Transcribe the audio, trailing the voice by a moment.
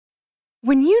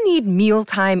When you need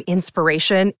mealtime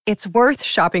inspiration, it's worth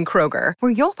shopping Kroger,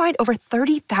 where you'll find over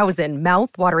 30,000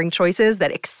 mouth-watering choices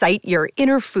that excite your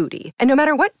inner foodie. And no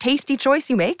matter what tasty choice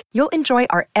you make, you'll enjoy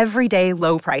our everyday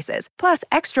low prices, plus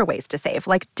extra ways to save,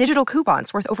 like digital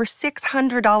coupons worth over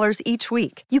 $600 each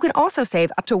week. You can also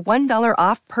save up to $1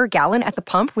 off per gallon at the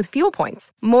pump with fuel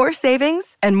points. More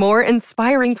savings and more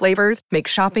inspiring flavors make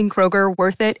shopping Kroger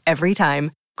worth it every time.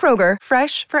 Kroger,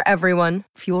 fresh for everyone.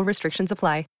 Fuel restrictions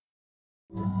apply.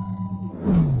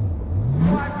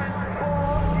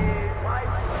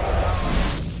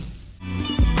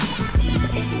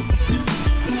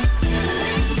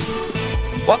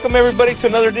 Welcome everybody to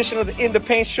another edition of the In the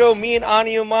Paint Show. Me and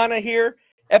Ani Umana here,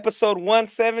 episode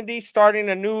 170, starting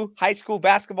a new high school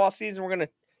basketball season. We're going to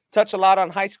touch a lot on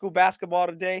high school basketball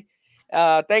today.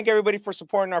 Thank everybody for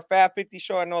supporting our Fab 50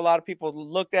 show. I know a lot of people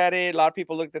looked at it. A lot of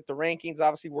people looked at the rankings.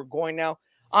 Obviously, we're going now.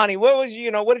 Ani, what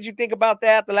did you think about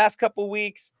that the last couple of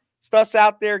weeks? Stuff's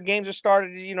out there, games are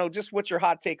started. Just what's your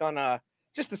hot take on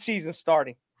just the season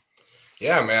starting?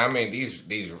 Yeah, man. I mean,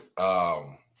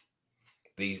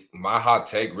 my hot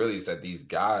take really is that these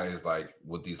guys, like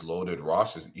with these loaded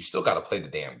rosters, you still got to play the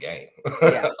damn game.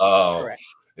 Yeah, correct.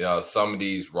 Some of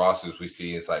these rosters we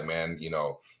see, it's like, man,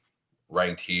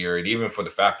 ranked here, and even for the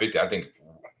Fab 50, I think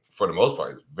for the most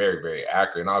part, it's very, very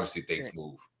accurate. And obviously, things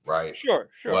move, right? Sure.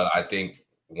 But I think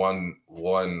one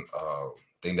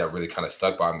thing that really kind of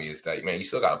stuck by me is that, man, you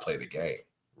still got to play the game,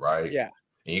 right? Yeah,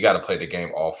 and you got to play the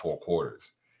game all 4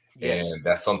 quarters, yes. And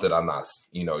that's something I'm not,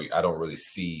 I don't really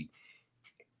see.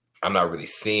 I'm not really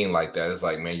seeing like that. It's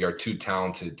like, man, you're too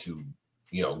talented to,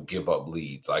 give up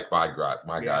leads. Like my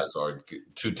guys are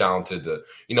too talented to,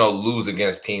 lose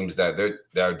against teams that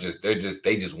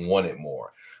they just want it more.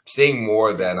 I'm seeing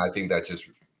more than I think that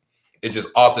it's just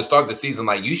off to start the season.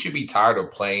 Like, you should be tired of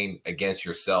playing against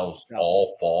yourselves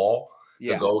all fall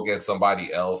to go against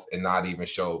somebody else and not even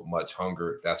show much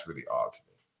hunger. That's really odd to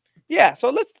me. Yeah. So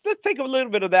let's take a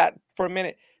little bit of that for a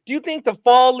minute. Do you think the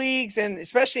fall leagues, and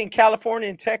especially in California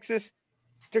and Texas,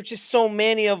 there's just so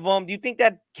many of them, do you think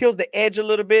that kills the edge a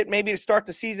little bit, maybe to start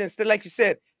the season? Instead, like you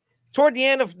said, toward the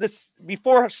end of this,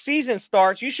 before season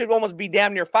starts, you should almost be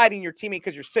damn near fighting your teammate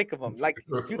because you're sick of them. Like,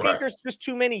 do you think there's just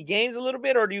too many games a little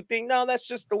bit, or do you think, no, that's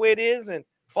just the way it is, and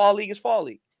fall league is fall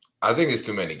league? I think it's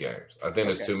too many games. I think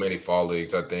there's too many fall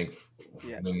leagues. I think,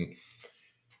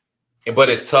 but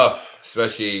it's tough,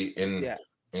 especially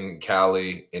in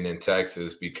Cali and in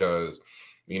Texas, because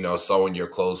someone you're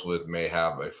close with may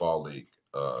have a fall league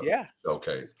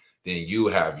showcase, then you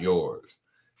have yours,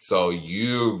 so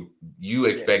you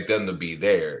expect them to be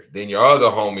there. Then your other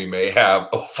homie may have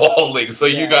a fall league, so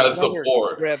you got to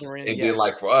support brethren. And then,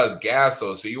 like for us,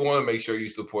 Gasso, so you want to make sure you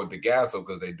support the Gasso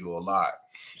because they do a lot.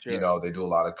 They do a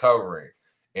lot of covering,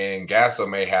 and Gasso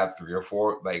may have 3 or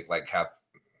 4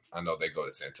 I know they go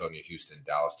to San Antonio, Houston,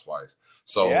 Dallas twice.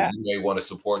 So you may want to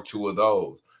support 2 of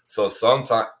those. So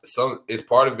sometimes it's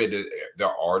part of it. There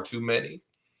are too many,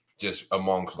 just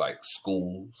amongst like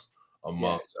schools,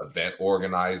 amongst event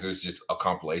organizers, just a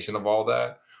compilation of all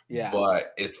that. Yeah.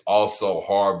 But it's also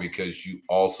hard because you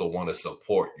also want to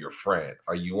support your friend,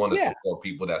 or you want to support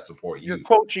people that support you. Your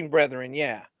coaching brethren,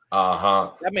 that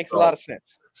makes a lot of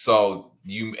sense. So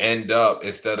you end up,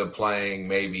 instead of playing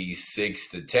maybe 6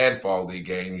 to 10 fall league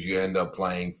games, you end up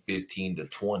playing 15 to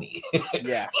 20.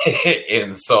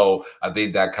 And so I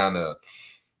think that kind of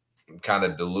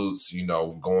dilutes,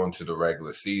 going to the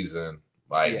regular season.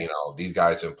 Like, these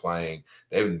guys have been playing,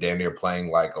 they've been damn near playing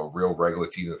like a real regular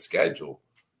season schedule,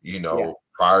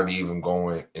 prior to even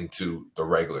going into the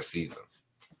regular season.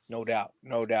 No doubt.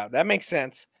 That makes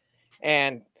sense.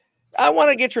 And I want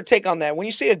to get your take on that. When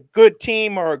you say a good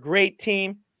team or a great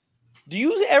team, have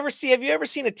you ever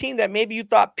seen a team that maybe you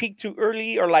thought peaked too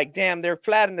early, or like, damn, they're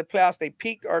flat in the playoffs, they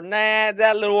peaked, or nah,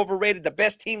 that a little overrated, the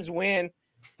best teams win,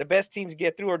 the best teams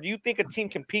get through? Or do you think a team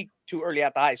can peak too early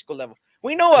at the high school level?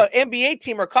 We know an NBA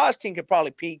team or college team could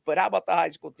probably peak, but how about the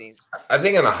high school teams? I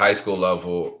think in the high school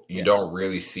level, you don't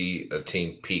really see a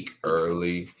team peak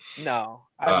early. No,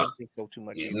 I don't think so too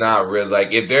much. Not really.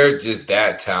 Like, if they're just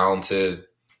that talented,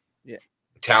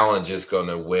 talent just going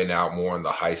to win out more in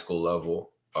the high school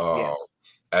level.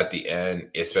 At the end,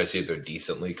 especially if they're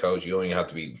decently coached. You don't even have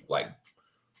to be like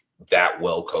that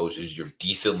well coached. You're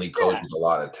decently coached with a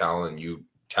lot of talent.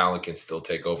 Talent can still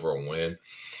take over and win.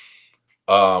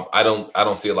 I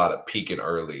don't see a lot of peaking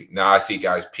early. Now I see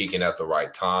guys peaking at the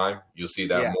right time. You'll see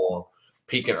that more.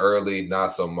 Peaking early,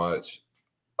 not so much.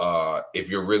 If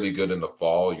you're really good in the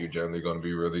fall, you're generally going to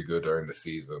be really good during the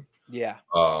season. Yeah.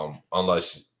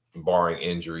 Unless barring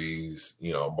injuries,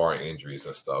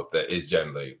 and stuff, that is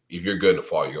generally, if you're good in the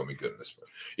fall, you're gonna be good in the spring.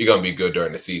 You're gonna be good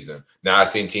during the season. Now I've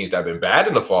seen teams that have been bad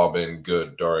in the fall been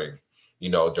good during they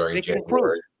can January.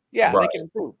 improve. Yeah, right. they can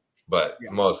improve. But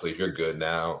Yeah. mostly, if you're good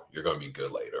now, you're gonna be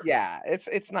good later. Yeah,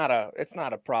 it's not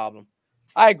a problem.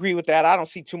 I agree with that. I don't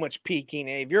see too much peaking.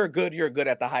 If you're good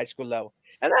at the high school level.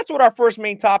 And that's what our first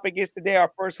main topic is today,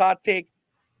 our first hot take.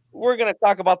 We're going to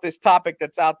talk about this topic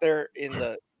that's out there in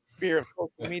the sphere of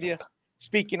social media.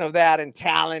 Speaking of that and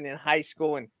talent in high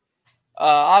school, and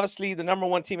obviously the number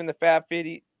one team in the Fab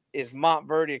 50 is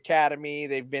Montverde Academy.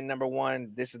 They've been number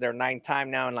one. This is their 9th time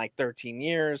now in like 13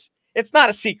 years. It's not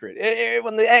a secret.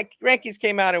 When the rankings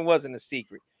came out, it wasn't a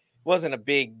secret. It wasn't a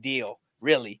big deal,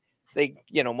 really.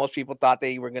 Most people thought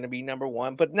they were going to be number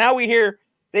one, but now we hear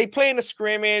they play in a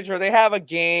scrimmage or they have a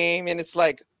game, and it's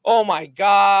like, oh my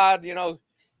God,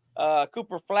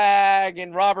 Cooper Flagg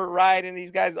and Robert Wright and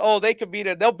these guys. Oh,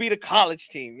 they'll beat a college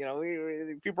team.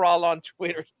 People are all on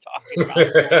Twitter talking about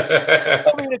it.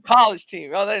 They'll beat a college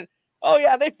team. Oh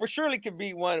yeah, they for surely could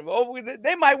beat one.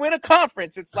 They might win a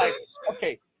conference. It's like,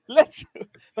 okay,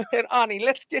 Ani,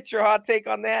 let's get your hot take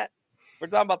on that. We're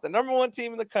talking about the number one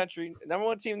team in the country, number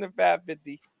one team in the Fab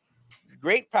 50.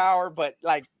 Great power, but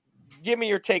like, give me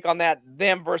your take on that.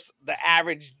 Them versus the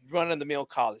average run-of-the-mill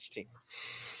college team.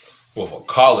 Well, for a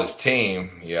college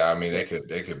team, yeah, I mean they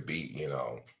could beat,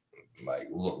 like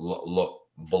look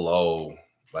below,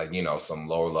 like some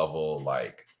lower level,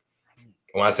 like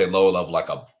when I say lower level, like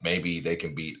maybe they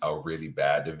can beat a really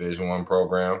bad Division I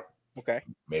program. Okay.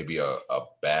 Maybe a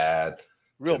bad,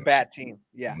 real bad team.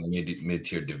 Yeah.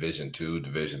 Mid-tier Division II,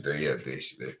 Division III.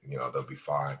 Yeah, they'll be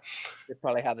fine. They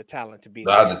probably have the talent to beat.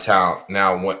 They have the talent.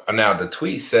 Now the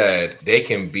tweet said they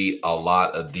can beat a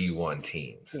lot of D1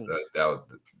 teams.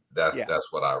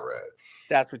 That's what I read.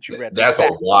 That's what you read. That's a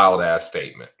wild ass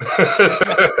statement.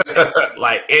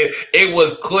 Like it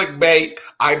was clickbait.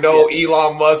 I know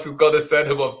Elon Musk is going to send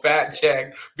him a fat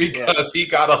check because he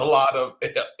got a lot of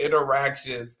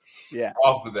interactions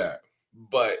off of that.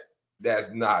 But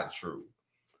that's not true.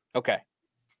 Okay.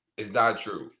 It's not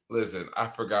true. Listen, I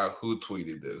forgot who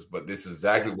tweeted this, but this is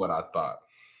exactly what I thought.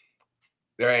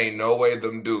 There ain't no way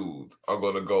them dudes are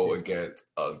going to go against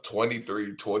a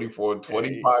 23, 24,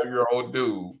 25-year-old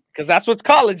dude. Because that's what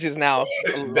college is now.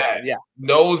 That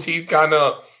knows he's kind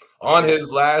of on his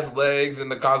last legs in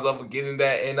the concept of getting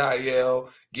that NIL,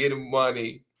 getting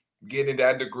money, getting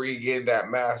that degree, getting that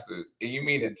master's. And you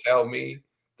mean to tell me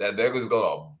that they're just going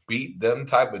to beat them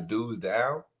type of dudes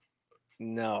down?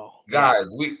 No.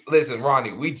 Guys,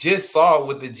 Ronnie, we just saw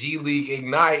with the G League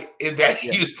Ignite in that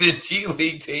Houston G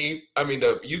League team. I mean,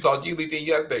 the Utah G League team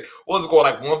yesterday. What was it called,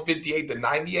 like 158 to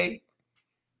 98?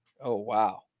 Oh,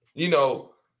 wow. They're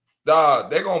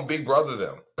going to big brother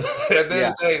them. At the end of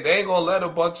the day, they ain't going to let a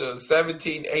bunch of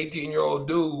 17, 18-year-old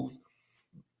dudes,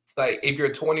 like if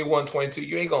you're 21, 22,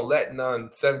 you ain't going to let none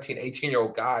 17,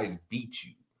 18-year-old guys beat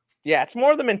you. Yeah, it's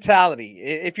more the mentality.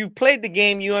 If you've played the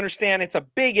game, you understand it's a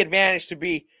big advantage to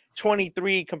be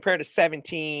 23 compared to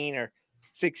 17 or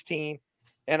 16.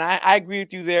 And I agree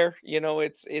with you there.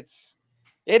 It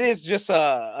is just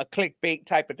a clickbait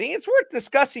type of thing. It's worth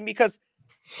discussing because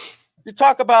to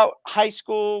talk about high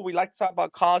school, we like to talk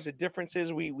about college, the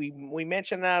differences. We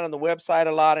mention that on the website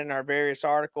a lot in our various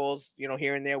articles.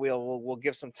 Here and there we'll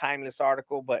give some timeless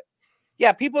article, but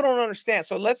yeah, people don't understand.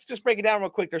 So let's just break it down real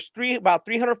quick. There's about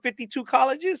 352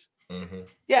 colleges. Mm-hmm.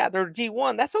 Yeah, they're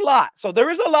D1. That's a lot. So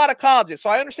there is a lot of colleges. So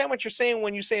I understand what you're saying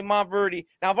when you say Montverde.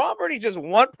 Now, Montverde is just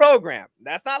one program.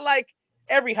 That's not like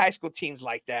every high school team's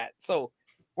like that. So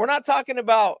we're not talking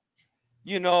about,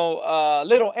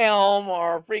 Little Elm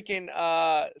or freaking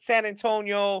San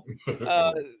Antonio,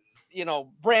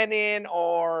 Brennan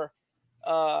or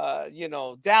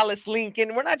Dallas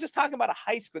Lincoln. We're not just talking about a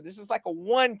high school. This is like a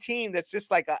one team that's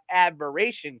just like an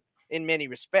aberration in many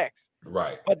respects.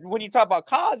 Right. But when you talk about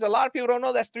college, a lot of people don't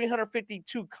know that's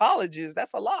 352 colleges.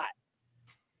 That's a lot.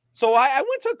 So I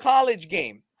went to a college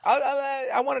game.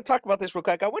 I want to talk about this real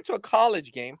quick. I went to a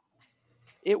college game.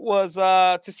 It was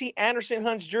to see Anderson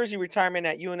Hunt's jersey retirement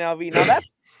at UNLV. Now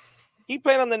he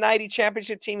played on the 90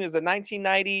 championship team. He was the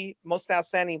 1990 most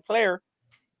outstanding player.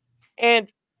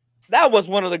 And that was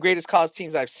one of the greatest college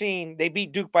teams I've seen. They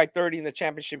beat Duke by 30 in the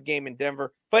championship game in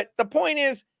Denver. But the point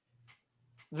is,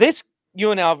 this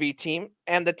UNLV team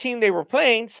and the team they were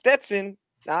playing, Stetson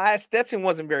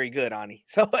wasn't very good, Ani.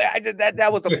 So that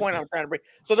was the point I'm trying to bring.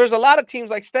 So there's a lot of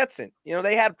teams like Stetson.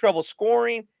 They had trouble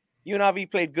scoring. UNLV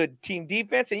played good team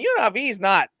defense, and UNLV is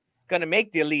not going to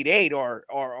make the Elite Eight or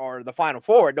the Final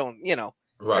Four.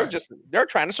 Right. They're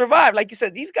trying to survive. Like you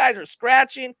said, these guys are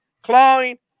scratching,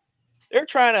 clawing. They're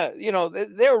trying to, you know,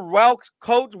 they're well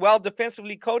coached, well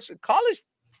defensively coached.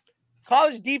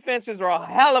 College defenses are a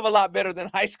hell of a lot better than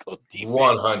high school defense.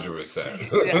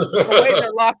 100%. Yeah, the way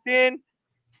they're locked in.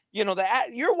 You know,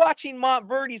 you're watching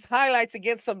Montverde's highlights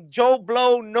against some Joe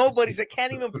Blow nobodies that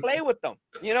can't even play with them.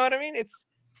 You know what I mean? It's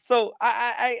so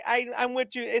I'm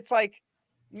with you. It's like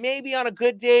maybe on a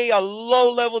good day, a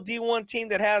low-level D1 team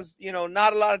that has, you know,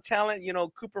 not a lot of talent, you know,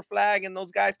 Cooper Flag and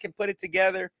those guys can put it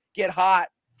together, get hot,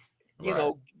 you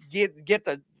know, get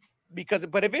the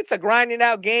but if it's a grinding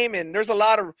out game and there's a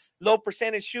lot of low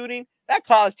percentage shooting, that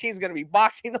college team's going to be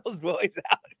boxing those boys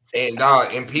out. And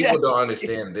people don't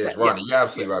understand this, Ronnie. You're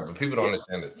absolutely right, but people don't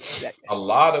understand this. A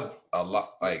lot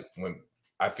like when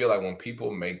I feel like when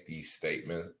people make these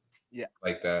statements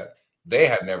like that, they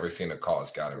have never seen a college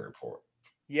scouting report.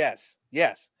 Yes.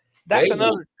 That's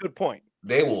another good point.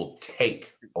 They will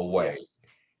take away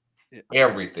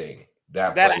everything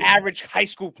that average high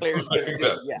school players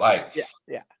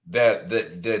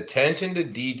the attention to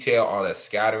detail on a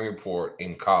scouting report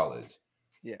in college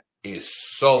is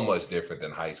so much different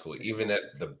than high school, even at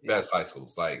the best high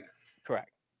schools. Like, correct.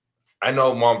 I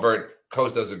know Montverde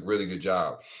coach does a really good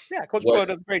job. Yeah, Coach Boyle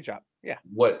does a great job. Yeah.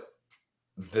 What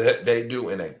they do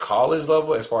in a college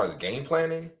level as far as game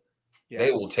planning,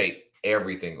 they will take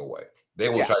everything away. They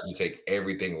will try to take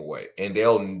everything away, and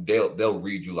they'll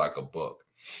read you like a book.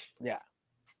 Yeah.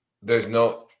 There's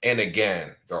no, and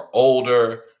again, they're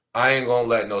older. I ain't gonna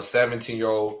let no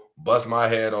 17-year-old bust my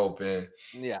head open.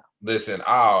 Yeah. Listen,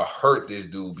 I'll hurt this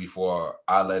dude before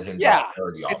I let him drop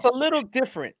 30 off. It's a little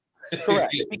different.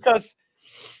 Correct. Because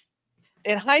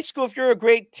in high school, if you're a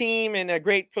great team and a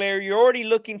great player, you're already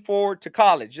looking forward to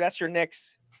college. That's your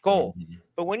next goal. Mm-hmm.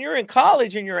 But when you're in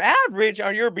college and you're average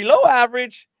or you're below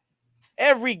average,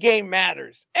 every game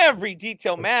matters. Every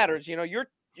detail matters. You know, you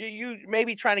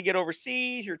maybe trying to get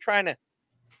overseas. You're trying to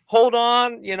hold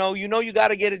on. You know, you got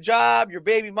to get a job. Your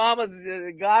baby mama's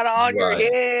got on your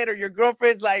head, or your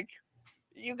girlfriend's like,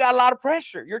 you got a lot of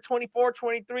pressure. You're 24,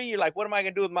 23. You're like, what am I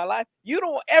going to do with my life?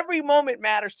 Every moment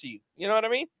matters to you. You know what I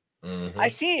mean? Mm-hmm. I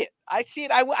see it. I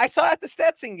saw it at the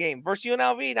Stetson game versus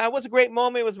UNLV. Now, it was a great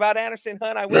moment. It was about Anderson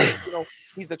Hunt. I wish,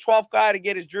 he's the 12th guy to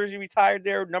get his jersey retired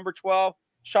there, number 12.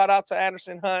 Shout out to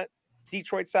Anderson Hunt,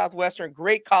 Detroit Southwestern,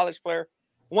 great college player,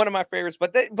 one of my favorites.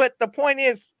 But the point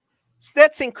is,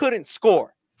 Stetson couldn't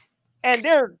score, and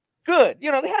they're good.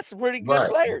 You know, they had some pretty good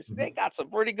players. They got some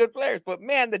pretty good players. But,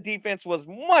 man, the defense was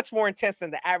much more intense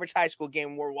than the average high school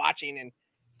game we're watching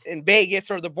in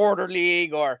Vegas or the Border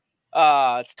League or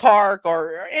Stark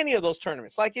or any of those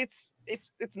tournaments. Like, it's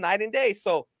night and day.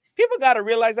 So people got to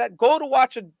realize that. Go to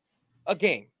watch a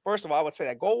game. First of all, I would say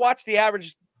that. Go watch the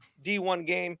average D1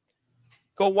 game.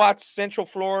 Go watch Central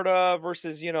Florida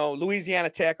versus, Louisiana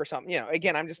Tech or something.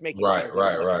 Again, I'm just making right.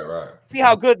 See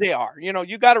how good they are.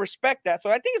 You got to respect that.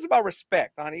 So I think it's about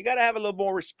respect, honey. You got to have a little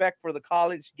more respect for the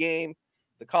college game,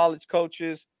 the college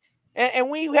coaches,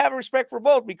 and we have respect for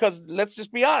both, because let's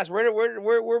just be honest,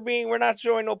 we're not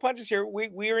showing no punches here.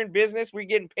 We're in business. We're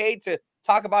getting paid to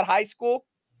talk about high school,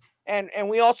 and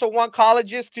we also want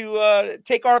colleges to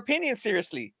take our opinion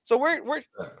seriously. So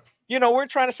we're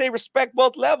trying to say respect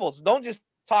both levels. Don't just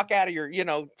talk out of your,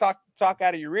 talk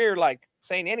out of your ear, like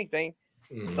saying anything.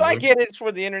 Mm-hmm. So I get it, it's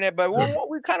for the internet, but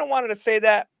we kind of wanted to say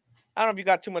that. I don't know if you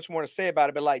got too much more to say about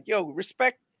it, but like,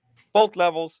 respect both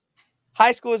levels.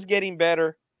 High school is getting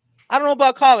better. I don't know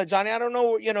about college, Johnny. I don't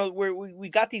know, we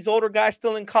got these older guys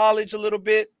still in college a little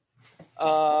bit.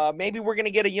 Maybe we're going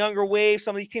to get a younger wave.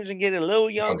 Some of these teams are going to get a little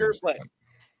younger, 100%. But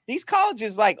these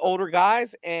colleges like older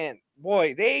guys, and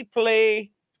boy, they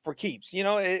play for keeps. They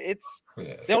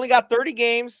only got 30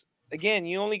 games. Again,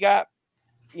 you only got,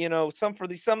 some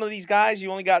of these guys,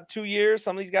 you only got 2 years.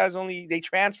 Some of these guys they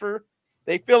transfer.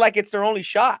 They feel like it's their only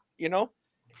shot,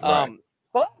 Right.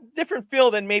 So different feel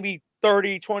than maybe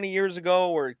 30, 20 years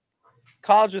ago, where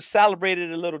college was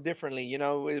celebrated a little differently. It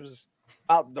was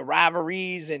about the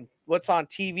rivalries and what's on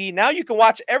TV. Now you can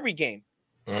watch every game.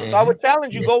 Mm-hmm. So I would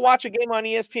challenge you, go watch a game on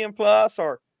ESPN Plus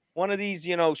or one of these,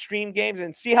 stream games,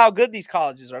 and see how good these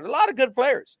colleges are. There's a lot of good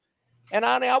players. And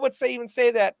I would say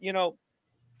that,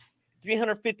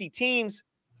 350 teams,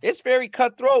 it's very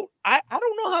cutthroat. I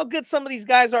don't know how good some of these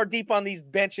guys are deep on these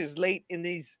benches late in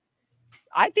these.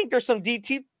 I think there's some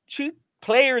DT2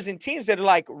 players and teams that are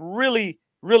like really,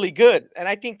 really good. And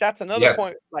I think that's another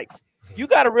point. Like, you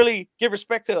got to really give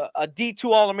respect to a D2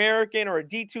 All-American or a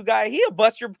D2 guy. He'll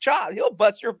bust your chop. He'll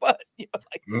bust your butt.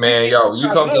 Man, you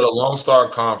come to the Lone Star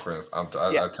Conference.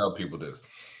 I tell people this.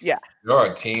 Yeah. There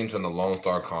are teams in the Lone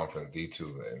Star Conference,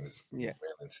 D2,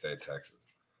 in State, Texas.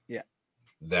 Yeah.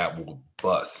 That will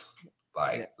bust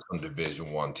like some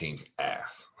Division I team's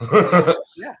ass.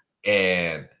 Yeah.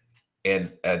 And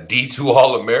a D2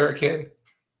 All-American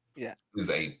is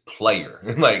a player.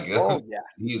 Like,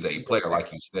 he's a player,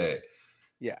 like you said.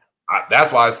 Yeah.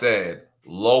 That's why I said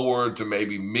lower to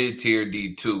maybe mid-tier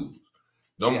D2s.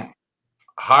 Them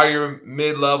higher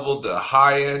mid-level to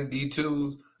high-end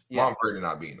D2s, Montford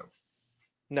not beating them.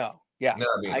 No. Yeah.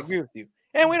 I agree with you.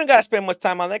 And we don't got to spend much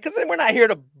time on that because we're not here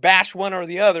to bash one or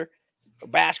the other,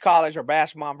 bash college or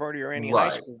bash Montverde or any high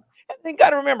school. And then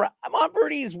got to remember,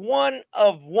 Montverde is one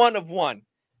of one.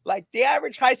 Like the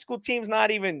average high school team's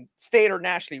not even state or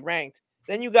nationally ranked.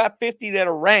 Then you got 50 that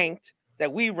are ranked,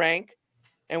 that we rank,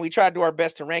 and we try to do our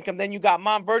best to rank them. Then you got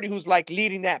Montverde, who's like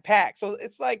leading that pack. So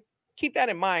it's like, keep that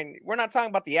in mind. We're not talking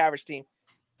about the average team.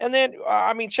 And then,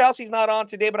 I mean, Chelsea's not on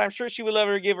today, but I'm sure she will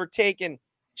ever give her take. And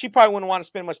she probably wouldn't want to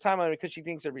spend much time on it because she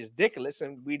thinks it's ridiculous.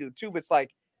 And we do too. But it's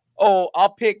like, oh,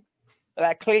 I'll pick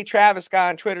that Clay Travis guy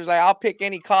on Twitter's like, I'll pick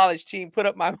any college team, put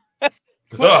up my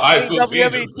high school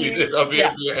WME team.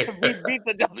 We beat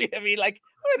the WME. Like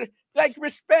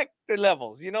respect the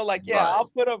levels, like, I'll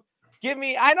put up,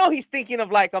 I know he's thinking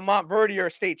of like a Montverde or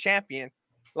a state champion,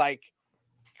 like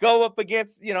go up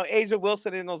against, Asia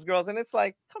Wilson and those girls. And it's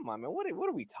like, come on, man, what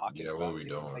are we talking about? What are we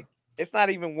doing? Like, it's not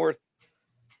even worth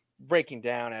breaking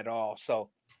down at all. So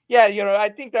I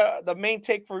think the main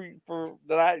take for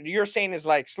that you're saying is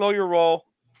like slow your roll,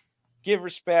 give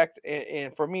respect,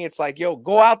 and for me it's like,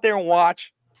 go out there and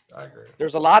watch. I agree.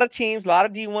 There's a lot of teams, a lot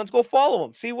of D1s. Go follow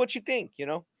them, see what you think.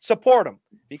 Support them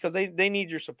because they need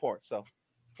your support. So,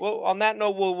 well, on that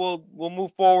note, we'll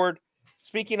move forward.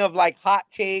 Speaking of like hot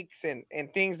takes and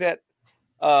things that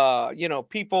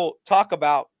people talk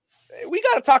about, we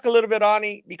got to talk a little bit,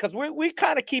 Ani, because we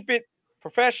kind of keep it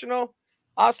professional.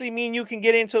 Obviously, me and you can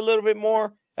get into a little bit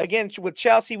more. Again, with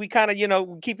Chelsea, we kind of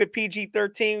keep it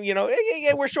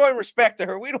PG-13. We're showing respect to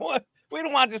her. We don't want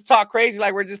to just talk crazy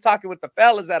like we're just talking with the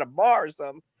fellas at a bar or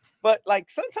something. But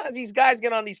like sometimes these guys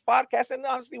get on these podcasts, and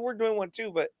obviously we're doing one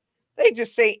too, but they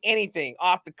just say anything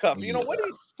off the cuff. What do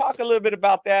you talk a little bit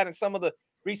about that and some of the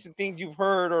recent things you've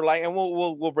heard, or like, and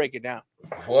we'll break it down.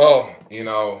 Well,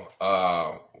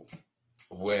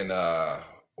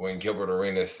 when Gilbert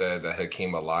Arenas said that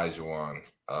Hakeem Olajuwon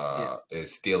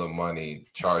is stealing money,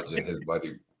 charging his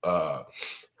buddy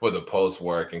for the post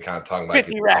work, and kind of talking like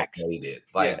 50 racks.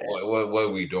 Like, what are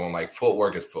we doing? Like,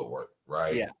 footwork is footwork,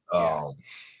 right?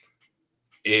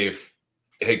 If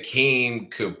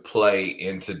Hakeem could play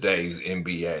in today's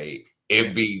NBA,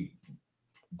 it'd be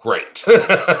great.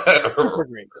 Super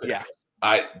great. Yeah.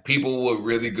 People with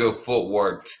really good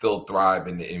footwork still thrive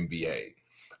in the NBA.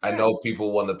 I know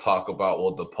people want to talk about,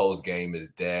 well, the post game is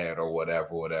dead or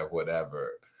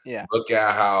whatever. Yeah. Look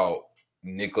at how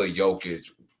Nikola Jokic,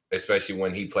 especially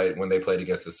when they played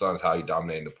against the Suns, how he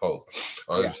dominated the post.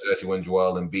 Or especially when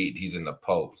Joel Embiid, he's in the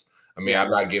post. I mean,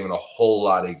 I'm not giving a whole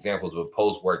lot of examples, but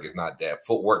post work is not dead.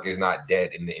 Footwork is not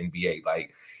dead in the NBA.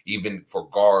 Like, even for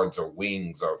guards or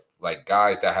wings or like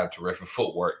guys that have terrific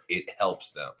footwork, it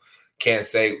helps them. Can't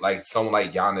say like someone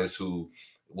like Giannis, who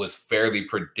was fairly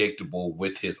predictable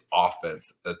with his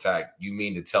offense attack. You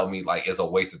mean to tell me like it's a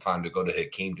waste of time to go to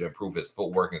Hakeem to improve his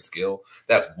footwork and skill?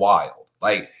 That's wild.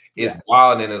 Like, it's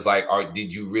wild. And it's like,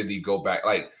 did you really go back?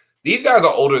 Like, these guys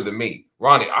are older than me.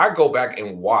 Ronnie, I go back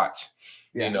and watch,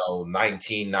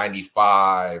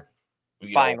 1995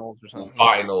 finals or something.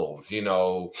 Finals,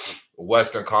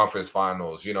 Western Conference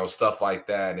finals, stuff like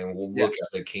that. And we'll look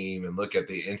at Hakeem and look at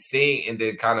and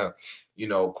then kind of,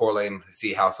 correlate and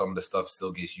see how some of the stuff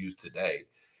still gets used today.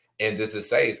 And just to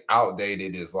say it's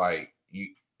outdated is like,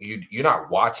 you're not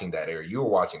watching that era. You were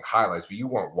watching highlights, but you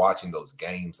weren't watching those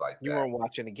games like that. You weren't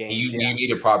watching the games. You need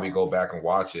to probably go back and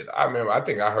watch it. I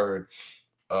think I heard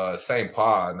St.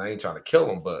 Paul, and I ain't trying to kill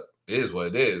him, but it is what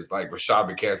it is. Like Rashad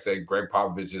McCann said, Greg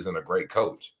Popovich isn't a great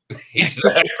coach. He just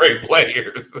had great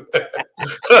players.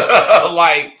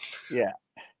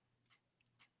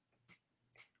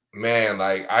 Man,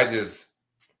 like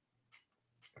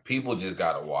people just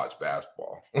gotta watch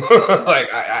basketball.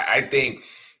 Like I think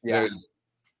there's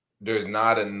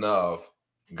not enough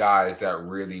guys that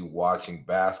really watching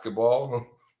basketball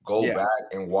go back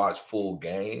and watch full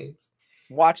games.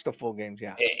 Watch the full games,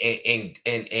 yeah.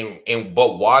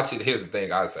 But watch it. Here's the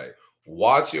thing I say: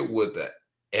 watch it with an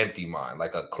empty mind,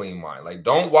 like a clean mind. Like,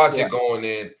 don't watch it going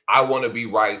in, I want to be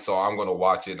right, so I'm going to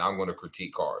watch it and I'm going to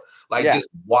critique hard. Like, just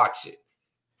watch it.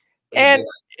 And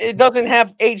it doesn't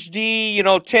have HD,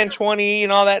 1020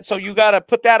 and all that. So you got to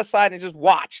put that aside and just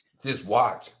watch. Just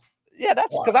watch. Yeah,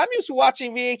 that's because I'm used to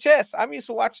watching VHS. I'm used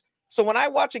to watch So when I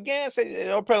watch again, say,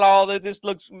 oh, this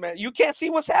looks, man, you can't see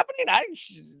what's happening. I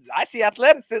see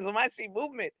athleticism. I see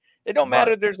movement. It don't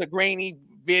matter if there's a grainy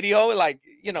video. Like,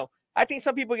 I think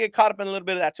some people get caught up in a little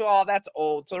bit of that too. Oh, that's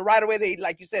old. So right away, they,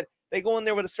 like you said, they go in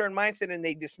there with a certain mindset and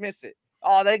they dismiss it.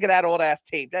 Oh, they get that old ass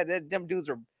tape. Them dudes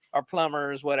are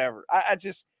plumbers, whatever.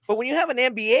 But when you have an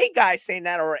NBA guy saying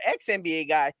that, or an ex-NBA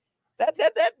guy, that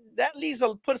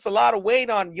puts a lot of weight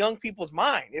on young people's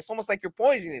mind. It's almost like you're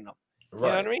poisoning them. Right. You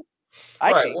know what I mean?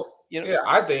 I think, well, yeah,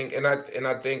 I think, and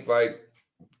I think like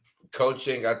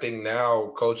coaching, I think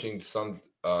now coaching some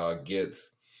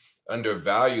gets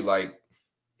undervalued. Like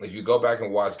if you go back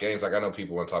and watch games, like I know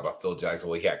people want to talk about Phil Jackson.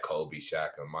 Well, he had Kobe,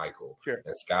 Shaq, and Michael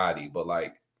and Scotty, but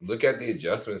like look at the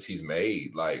adjustments he's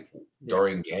made, like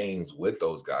during games with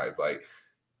those guys. Like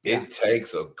it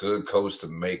takes a good coach to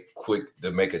make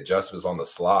adjustments on the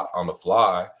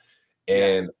fly,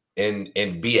 and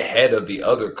be ahead of the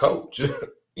other coach.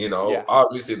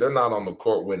 Obviously they're not on the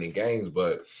court winning games,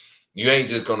 but you ain't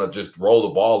just gonna just roll the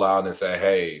ball out and say,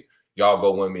 "Hey, y'all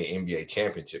go win me an NBA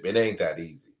championship." It ain't that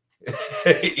easy.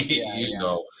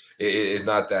 It's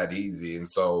not that easy. And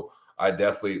so I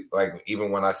definitely, like,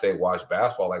 even when I say watch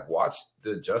basketball, like watch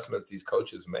the adjustments these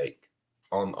coaches make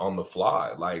on the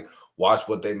fly. Like watch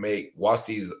what they make. Watch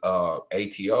these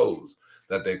ATOs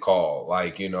that they call.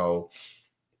 Like,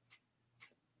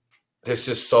 there's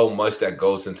just so much that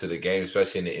goes into the game,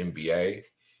 especially in the NBA,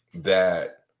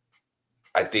 that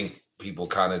I think people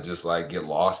kind of just like get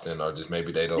lost in, or just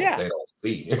maybe they don't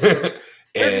see.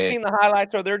 They're just seeing the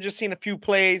highlights, or they're just seeing a few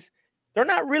plays. They're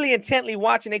not really intently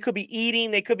watching. They could be eating.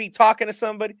 They could be talking to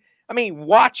somebody. I mean,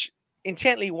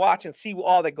 intently watch and see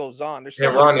all that goes on. There's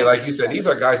so Ronnie, like you said, these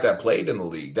are guys that played in the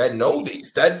league, that know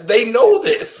that they know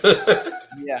this. That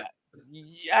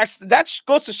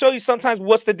goes to show you sometimes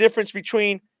what's the difference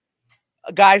between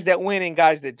guys that win and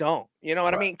guys that don't. You know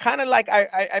what I mean? Kind of like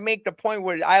I make the point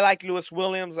where I like Lewis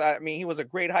Williams. I mean, he was a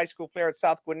great high school player at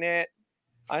South Gwinnett.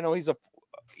 I know he's a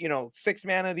sixth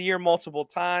man of the year multiple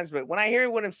times, but when I hear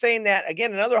him saying that,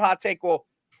 again, another hot take, well,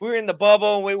 we were in the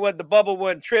bubble, the bubble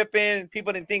wasn't tripping,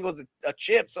 people didn't think it was a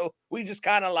chip, so we just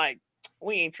kind of like,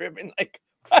 we ain't tripping. Like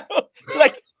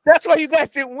that's why you guys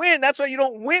didn't win. That's why you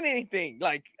don't win anything.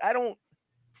 Like,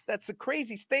 that's a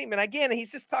crazy statement. Again,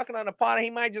 he's just talking on a pod. He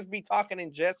might just be talking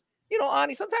in jest.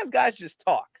 Ani, sometimes guys just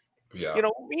talk. Yeah.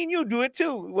 Me and you do it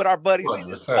too with our buddies. 100%.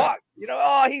 We just talk.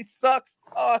 Oh, he sucks.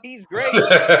 Oh, he's great.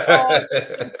 Oh,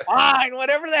 he's fine.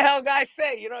 Whatever the hell guys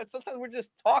say. Sometimes we're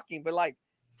just talking, but like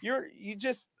you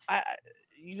just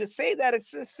say that, it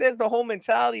says the whole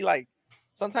mentality. Like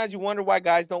sometimes you wonder why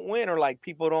guys don't win, or like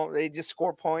they just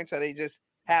score points, or they just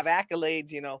have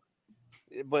accolades,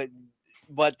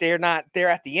 but they're not there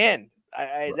at the end.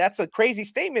 That's a crazy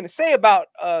statement to say about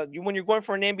when you're going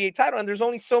for an NBA title, and there's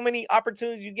only so many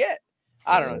opportunities you get.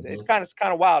 I don't know. It's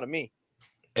kind of wild to me.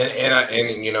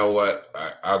 And you know what?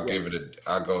 I'll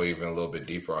go even a little bit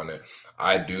deeper on it.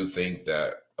 I do think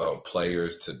that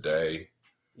players today,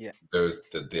 there's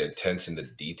the attention to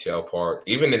detail part.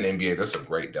 Even in the NBA, there's a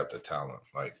great depth of talent.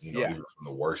 Like, even from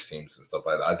the worst teams and stuff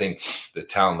like that. I think the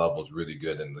talent level is really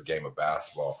good in the game of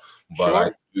basketball. But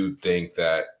I do think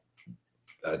that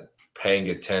paying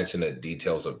attention to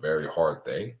detail is a very hard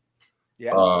thing.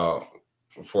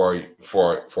 For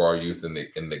our youth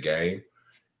in the game.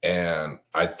 And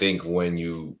I think when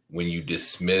you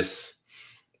dismiss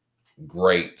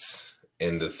greats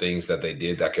and the things that they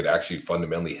did that could actually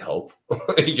fundamentally help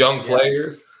young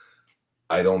players,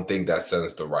 I don't think that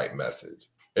sends the right message.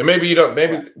 And maybe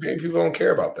people don't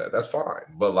care about that. That's fine.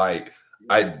 But like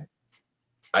I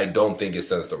don't think it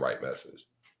sends the right message.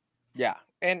 Yeah.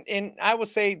 And I would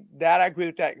say that I agree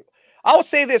with that. I will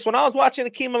say this: when I was watching the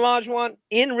Hakeem Olajuwon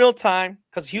in real time,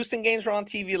 because Houston games were on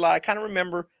TV a lot, I kind of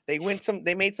remember they made some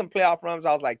playoff runs.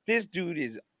 I was like, this dude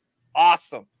is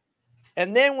awesome.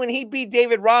 And then when he beat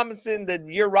David Robinson, the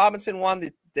year Robinson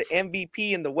won the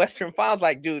MVP in the Western Finals,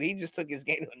 like, dude, he just took his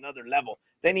game to another level.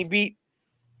 Then he beat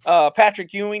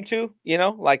Patrick Ewing too,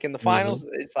 like in the finals.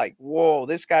 It's like, whoa,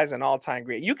 this guy's an all-time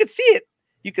great. You could see it.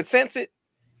 You could sense it.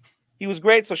 He was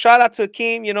great. So shout out to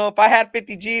Hakeem. If I had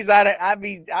 50 G's, I'd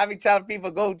be telling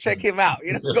people, go check him out.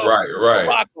 Go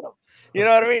rock with him. You know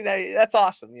what I mean? That's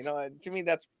awesome. To me,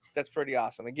 that's pretty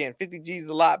awesome. Again, 50 G's is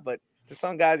a lot, but to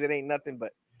some guys, it ain't nothing.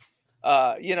 But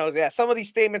some of these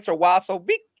statements are wild. So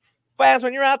big fans,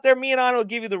 when you're out there, me and I will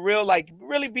give you the real, like,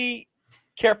 really be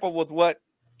careful with what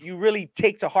you really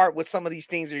take to heart with some of these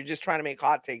things, or you're just trying to make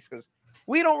hot takes, because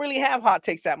we don't really have hot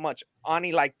takes that much,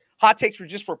 Ani. Like, hot takes were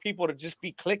just for people to just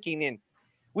be clicking in.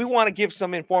 We want to give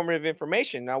some informative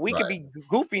information. Now, we could be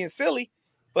goofy and silly,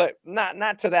 but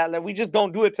not to that level. We just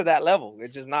don't do it to that level.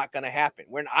 It's just not going to happen.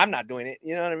 I'm not doing it.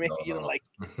 You know what I mean? No. Like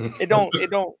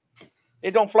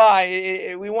it don't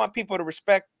fly. We want people to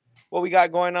respect what we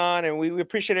got going on, and we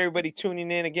appreciate everybody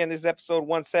tuning in. Again, this is episode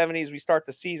 170 as we start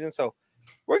the season. So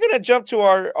we're going to jump to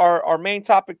our main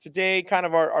topic today, kind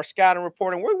of our scouting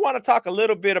report. And we want to talk a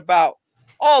little bit about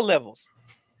all levels,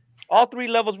 all three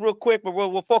levels real quick, but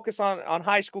we'll focus on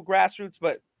high school grassroots.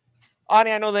 But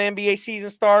Ani, I know the NBA season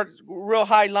starts real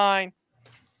high line,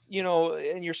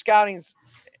 in your scoutings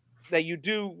that you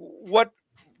do. What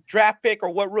draft pick or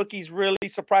what rookies really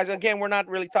surprised? Again, we're not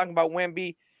really talking about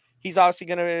Wemby. He's obviously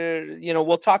going to,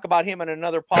 we'll talk about him in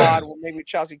another pod. Maybe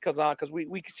Chelsea comes on because we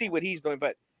can see what he's doing.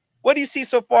 But what do you see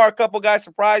so far? A couple guys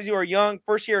surprise you, or young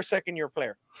first year or second year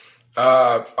player?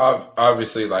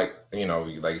 Obviously, like you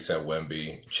said,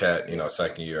 Wemby, Chet,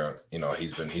 second year,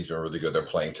 he's been really good. They're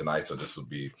playing tonight, so this will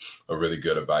be a really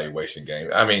good evaluation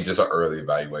game. I mean, just an early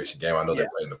evaluation game. I know they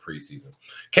play in the preseason.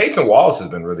 Casey Wallace has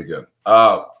been really good.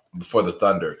 For the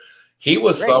Thunder, he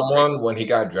was someone when he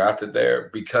got drafted there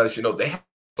because they have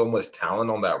so much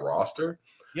talent on that roster.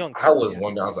 I was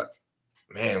wondering, I was like,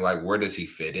 man, like where does he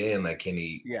fit in? Like, can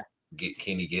he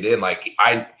get in? Like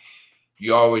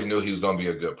you always knew he was going to be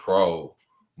a good pro,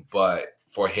 but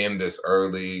for him this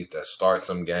early to start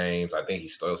some games, I think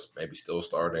he's still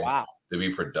starting to be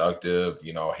productive.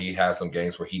 He has some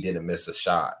games where he didn't miss a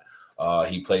shot.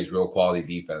 He plays real quality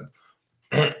defense.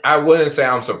 I wouldn't say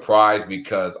I'm surprised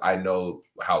because I know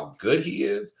how good he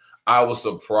is. I was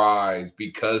surprised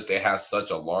because they have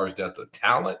such a large depth of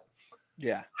talent.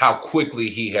 Yeah. How quickly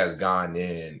he has gone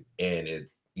in and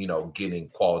getting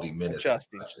quality minutes.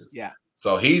 Yeah.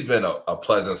 So he's been a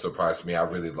pleasant surprise to me. I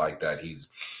really like that. He's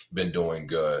been doing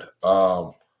good.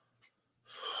 Like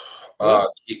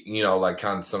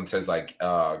kind of sometimes like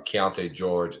Keontae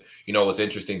George, what's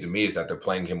interesting to me is that they're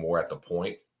playing him more at the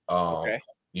point. One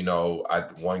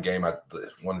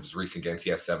of his recent games, he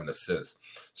has 7 assists.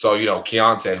 So,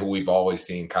 Keontae, who we've always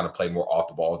seen kind of play more off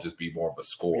the ball, just be more of a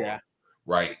scorer,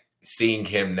 right? Seeing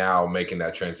him now making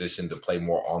that transition to play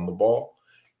more on the ball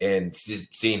and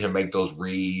seeing him make those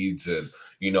reads and,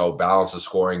 balance the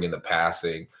scoring and the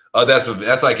passing. That's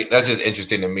just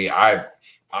interesting to me. I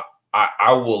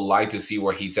will like to see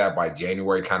where he's at by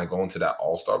January, kind of going to that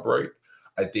All-Star break.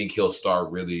 I think he'll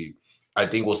start really. I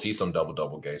think we'll see some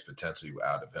double games potentially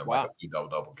out of him, like a few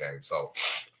double games. So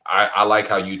I like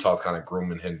how Utah's kind of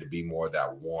grooming him to be more of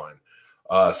that one.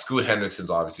 Scoot Henderson's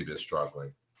obviously been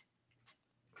struggling.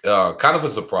 Kind of a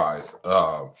surprise.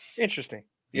 Interesting.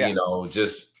 Yeah.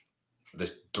 Just the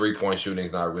 3-point shooting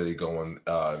is not really going.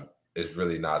 Is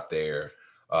really not there.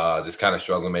 Just kind of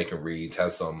struggling making reads.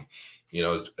 Has some,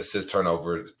 assist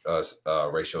turnover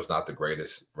ratio is not the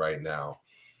greatest right now.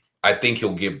 I think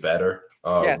he'll get better.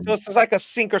 So it's like a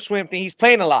sink or swim thing. He's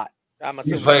playing a lot.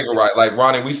 He's playing right. Like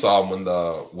Ronnie, we saw him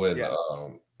when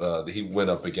he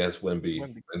went up against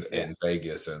Wemby in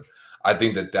Vegas, and I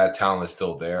think that talent is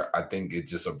still there. I think it's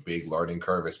just a big learning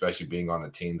curve, especially being on a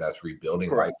team that's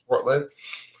rebuilding like Portland.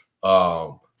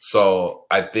 So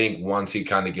I think once he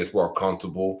kind of gets more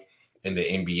comfortable in the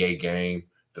NBA game,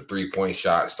 the 3-point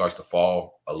shot starts to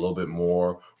fall a little bit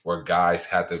more, where guys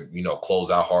have to, close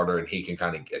out harder, and he can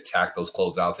kind of attack those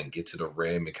closeouts and get to the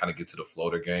rim and kind of get to the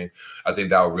floater game. I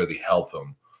think that will really help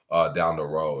him down the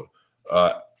road.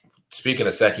 Speaking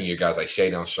of second-year guys like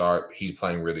Shaedon Sharp, he's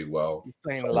playing really well. He's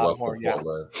playing a lot more,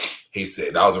 Portland. He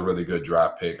said that was a really good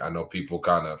draft pick. I know people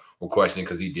kind of were questioning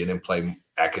because he didn't play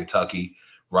at Kentucky,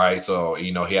 right? So,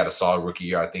 he had a solid rookie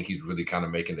year. I think he's really kind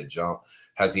of making the jump.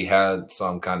 Has he had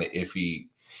some kind of iffy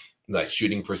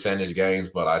shooting percentage games,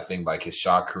 but I think his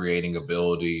shot creating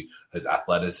ability, his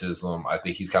athleticism, I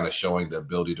think he's kind of showing the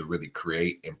ability to really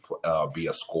create and be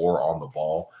a scorer on the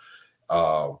ball.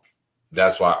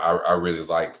 That's why I really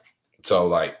like. So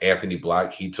like Anthony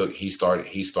Black, he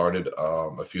started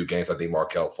a few games. I think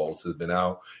Markelle Fultz has been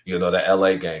out. The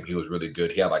LA game, he was really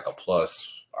good. He had a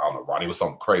plus. I don't know, Ronnie, was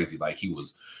something crazy. Like he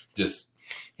was just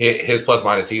his plus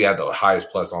minus. He had the highest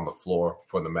plus on the floor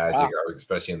for the Magic,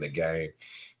 especially in the game.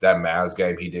 That Mavs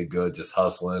game, he did good, just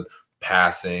hustling,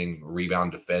 passing,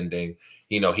 rebound, defending.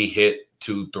 He hit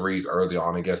 2 threes early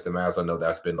on against the Mavs. I know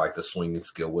that's been the swinging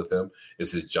skill with him.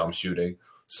 It's his jump shooting.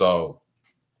 So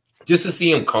just to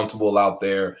see him comfortable out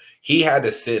there, he had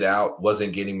to sit out,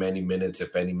 wasn't getting many minutes,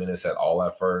 if any minutes at all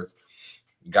at first.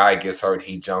 Guy gets hurt,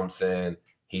 he jumps in.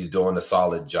 He's doing a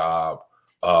solid job.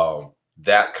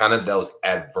 That kind of those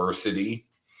adversity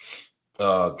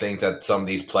things that some of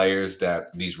these players,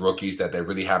 that these rookies that they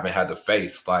really haven't had to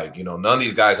face. Like, none of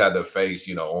these guys had to face,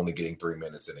 only getting 3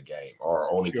 minutes in a game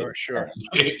or only sure.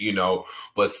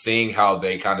 but seeing how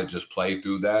they kind of just play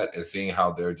through that and seeing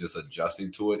how they're just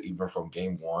adjusting to it, even from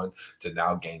game 1 to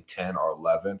now game 10 or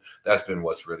 11, that's been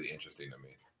what's really interesting to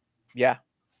me. Yeah.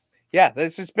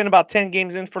 It's been about 10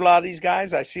 games in for a lot of these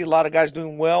guys. I see a lot of guys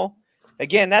doing well.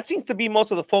 Again, that seems to be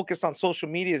most of the focus on social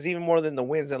media, is even more than the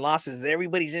wins and losses.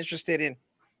 Everybody's interested in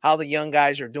how the young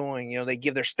guys are doing. They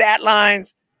give their stat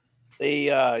lines. They,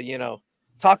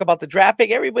 talk about the draft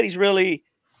pick. Everybody's really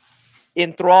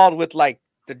enthralled with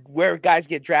where guys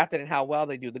get drafted and how well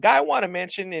they do. The guy I want to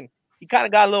mention, and he kind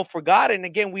of got a little forgotten.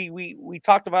 Again, we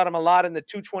talked about him a lot in the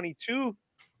 222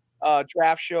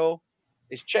 draft show,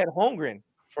 is Chet Holmgren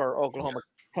for Oklahoma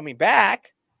coming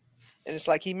back. And it's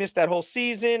like he missed that whole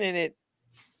season, and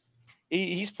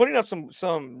he's putting up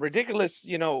some ridiculous,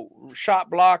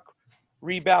 shot block,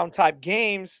 rebound type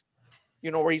games,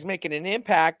 where he's making an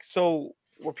impact. So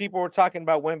where people were talking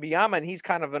about Wembanyama, and he's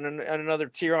kind of another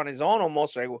tier on his own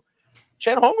almost. Like, well,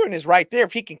 Chet Holmgren is right there.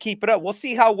 If he can keep it up, we'll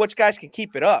see which guys can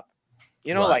keep it up.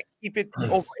 Like keep it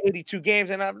over 82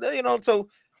 games, and so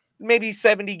maybe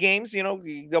 70 games.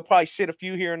 They'll probably sit a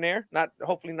few here and there.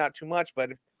 Hopefully not too much,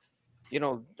 but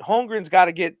Holmgren's got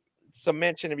to get some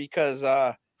mention because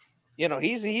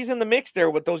he's in the mix there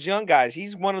with those young guys.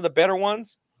 He's one of the better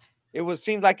ones.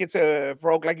 Seems like it's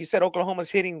like you said,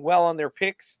 Oklahoma's hitting well on their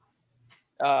picks.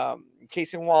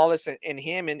 Casey Wallace and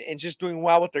him, and just doing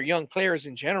well with their young players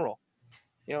in general.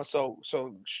 So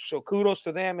kudos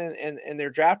to them and their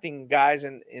drafting guys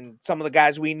and some of the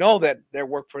guys we know that their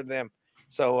work for them.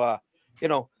 So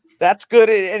that's good.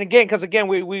 And again,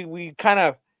 we kind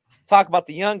of talk about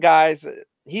the young guys.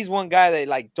 He's one guy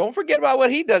that don't forget about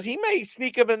what he does. He may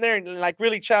sneak up in there and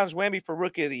really challenge Wemby for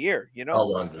Rookie of the Year.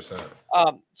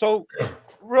 100%. So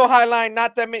real high line.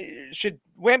 Not that should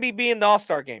Wemby be in the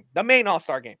All-Star game, the main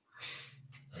All-Star game,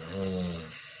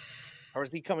 or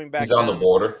is he coming back? He's on the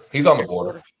border. He's on the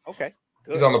border. Okay,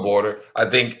 good. He's on the border. I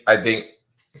think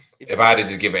if I had to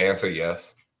just give an answer,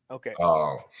 yes. Okay.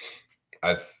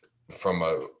 From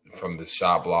the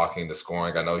shot blocking, the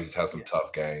scoring, I know he's had some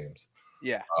tough games.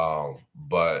 Yeah.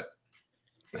 But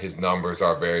his numbers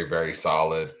are very, very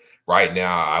solid. Right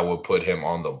now, I would put him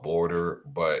on the border,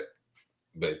 but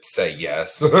say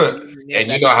yes.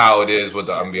 And you know how it is with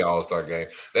the NBA All-Star game.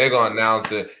 They're gonna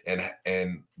announce it and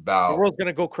about the world's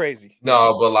gonna go crazy.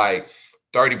 No, but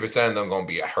 30% of them gonna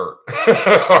be hurt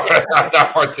or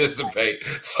not participate.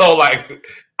 So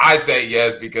I say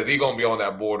yes because he's gonna be on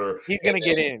that border. He's gonna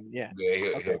get in. Yeah,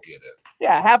 he'll get in.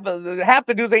 Yeah, half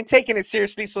the dudes ain't taking it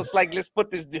seriously, so it's let's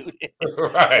put this dude in.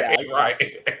 Right.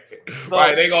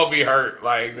 Right. They gonna be hurt.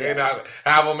 They not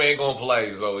half of them ain't gonna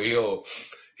play, so he'll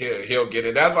get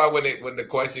it. That's why when the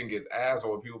question gets asked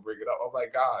or when people bring it up, I'm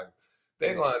like, guys,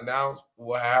 they're gonna announce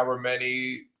however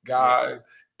many guys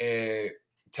and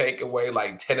take away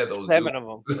 10 of those 7 dudes.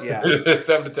 of them. Yeah.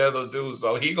 7 to 10 of those dudes.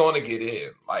 So he's gonna get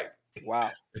in.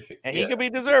 Wow. And he could be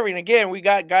deserving. Again, we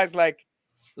got guys like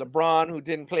LeBron who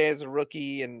didn't play as a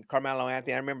rookie and Carmelo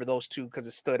Anthony. I remember those two because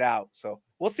it stood out. So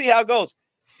we'll see how it goes.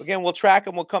 Again, we'll track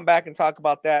them. We'll come back and talk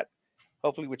about that.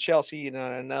 Hopefully with Chelsea in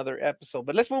another episode.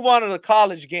 But let's move on to the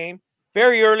college game.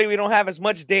 Very early. We don't have as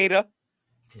much data.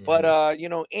 But,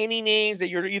 any names that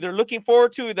you're either looking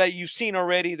forward to that you've seen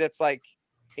already that's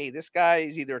hey, this guy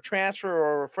is either a transfer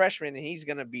or a freshman, and he's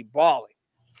going to be balling.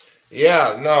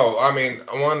 Yeah, no. I mean,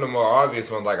 one of the more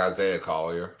obvious ones, like Isaiah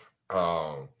Collier.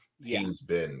 He's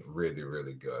been really,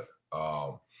 really good.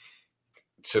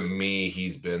 To me,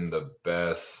 he's been the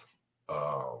best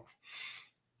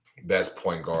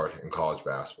point guard in college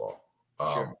basketball.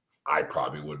 Sure. I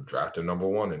probably would have drafted number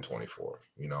 1 in 24.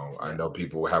 I know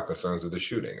people have concerns with the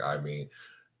shooting. I mean,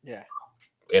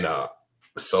 in a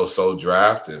so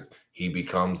draft, if he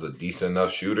becomes a decent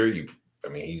enough shooter,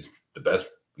 he's the best.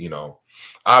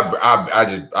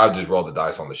 I just roll the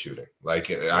dice on the shooting. I ain't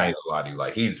gonna lie to you.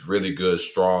 He's really good,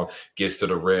 strong, gets to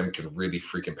the rim, can really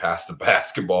freaking pass the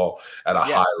basketball at a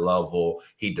high level.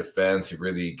 He defends. He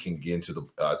really can get into the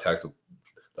attacks the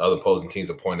other opposing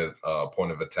teams a point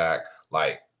of attack.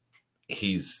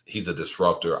 He's a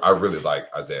disruptor. I really like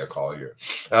Isaiah Collier.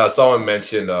 Someone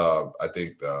mentioned I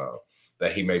think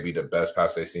that he may be the best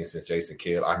passer they've seen since Jason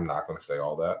Kidd. I'm not going to say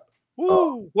all that.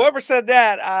 Whoever said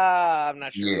that, I'm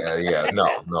not sure. Yeah. No,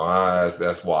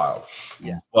 that's wild.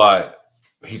 Yeah. But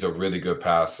he's a really good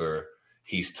passer.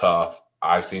 He's tough.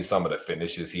 I've seen some of the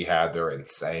finishes he had. They're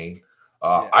insane.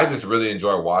 I just really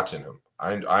enjoy watching him.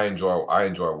 I enjoy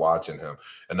watching him.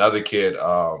 Another kid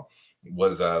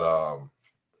was at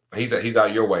he's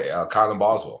out your way, Colin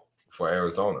Boswell for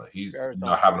Arizona. He's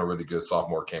having a really good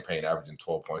sophomore campaign, averaging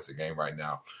 12 points a game right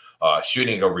now.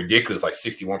 Shooting a ridiculous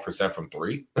 61% from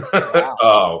three.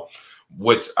 Wow.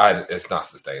 Which it's not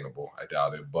sustainable. I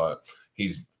doubt it. But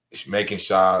he's making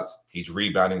shots. He's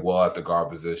rebounding well at the guard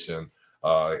position,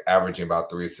 averaging about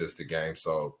 3 assists a game.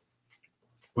 So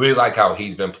really like how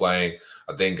he's been playing.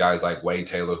 I think guys like Wade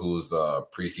Taylor, who's the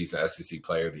preseason SEC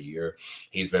Player of the Year,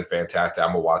 he's been fantastic.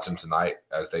 I'm going to watch him tonight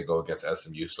as they go against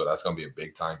SMU. So that's going to be a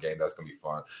big-time game. That's going to be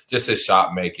fun. Just his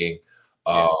shot making.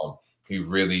 He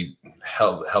really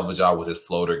held a job with his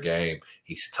floater game.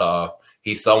 He's tough.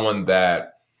 He's someone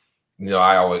that,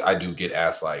 I do get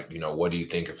asked, what do you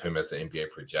think of him as an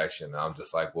NBA projection? And I'm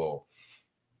just like, well,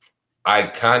 I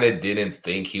kind of didn't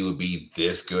think he would be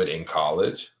this good in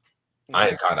college.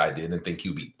 I didn't think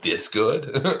he'd be this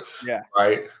good. Yeah.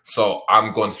 Right. So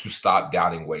I'm going to stop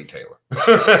doubting Wade Taylor.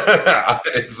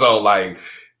 So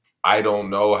I don't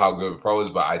know how good a pro is,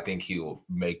 but I think he'll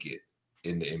make it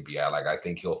in the NBA. I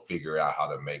think he'll figure out how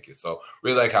to make it. So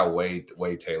really like how Wade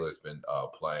Taylor's been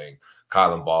playing.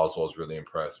 Kylan Boswell's really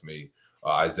impressed me.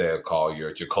 Isaiah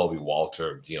Collier, Jacoby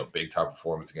Walter, big time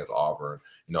performance against Auburn,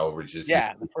 which is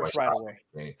the first right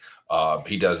away.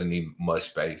 He doesn't need much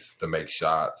space to make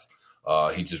shots.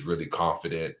 He's just really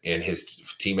confident in his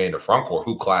teammate in the front court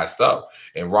who classed up.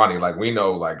 And Ronnie, we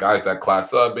know, guys that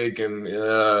class up, it can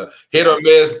hit or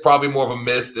miss, probably more of a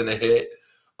miss than a hit.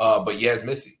 But it's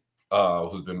Missy,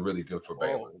 who's been really good for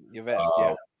Baylor.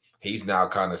 He's now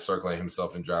kind of circling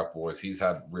himself in draft boards. He's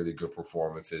had really good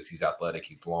performances. He's athletic.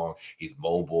 He's long. He's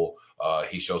mobile.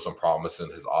 He shows some promise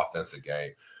in his offensive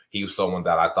game. He was someone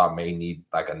that I thought may need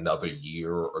another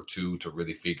year or two to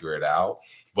really figure it out.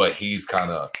 But he's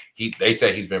they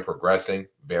say he's been progressing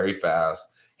very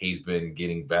fast. He's been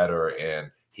getting better,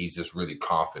 and he's just really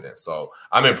confident. So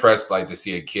I'm impressed to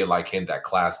see a kid like him that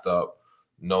classed up.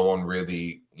 No one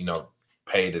really,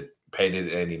 paid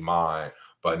it any mind.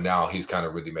 But now he's kind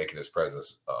of really making his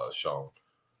presence shown.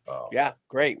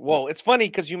 Great. Well, it's funny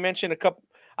because you mentioned a couple.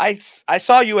 I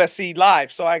saw USC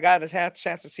live, so I got a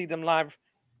chance to see them live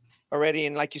already.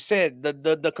 And like you said,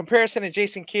 the comparison to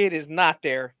Jason Kidd is not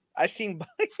there. I seen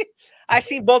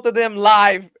both of them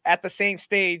live at the same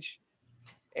stage,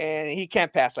 and he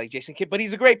can't pass like Jason Kidd, but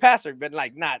he's a great passer. But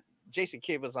not Jason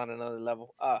Kidd was on another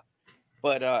level.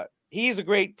 But he's a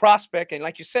great prospect, and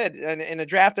like you said, in a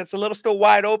draft that's a little still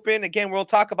wide open. Again, we'll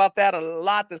talk about that a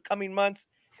lot the coming months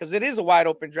because it is a wide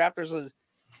open draft.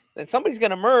 And somebody's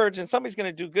going to merge, and somebody's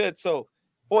going to do good. So,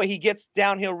 boy, he gets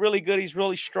downhill really good. He's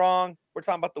really strong. We're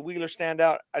talking about the Wheeler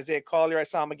standout, Isaiah Collier. I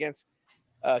saw him against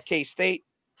K-State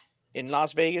in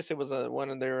Las Vegas. It was one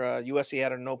of their USC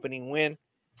had an opening win.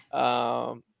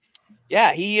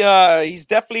 He's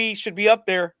definitely should be up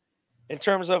there in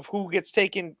terms of who gets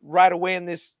taken right away in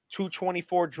this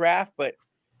 224 draft. But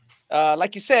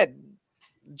like you said,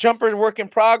 jumper work in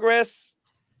progress.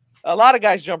 A lot of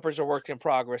guys' jumpers are work in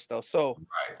progress, though. So,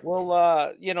 we'll,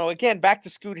 again, back to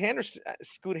Scoot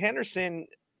Henderson.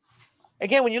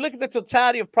 Again, when you look at the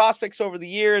totality of prospects over the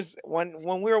years, when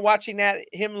we were watching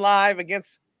him live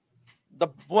against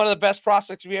one of the best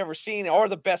prospects we've ever seen, or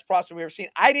the best prospect we've ever seen,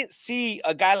 I didn't see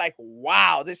a guy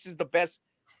wow, this is the best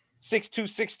 6'2",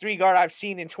 6'3" guard I've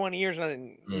seen in 20 years.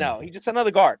 No, he's just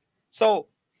another guard. So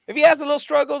if he has a little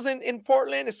struggles in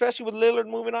Portland, especially with Lillard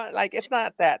moving on, it's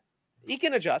not that. He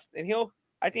can adjust, and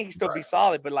I think he'll still be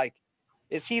solid. But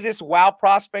is he this wow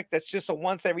prospect that's just a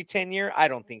once every 10 year? I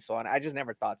don't think so. And I just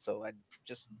never thought so.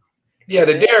 The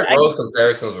Derrick Rose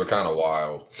comparisons were kind of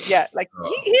wild. Yeah,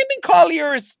 him and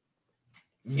Collier is.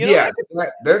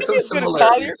 There's some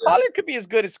similarities. Collier could be as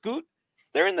good as Scoot.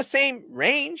 They're in the same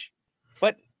range,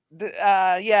 but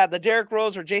the Derrick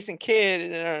Rose or Jason Kidd.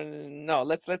 No,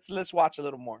 let's watch a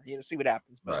little more. See what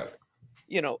happens. But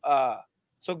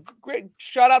so great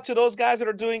shout out to those guys that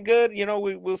are doing good.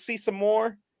 We'll see some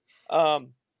more. And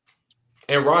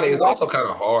Ronnie, it's also kind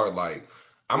of hard.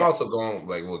 I'm also going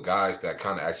with guys that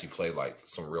kind of actually play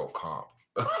some real comp.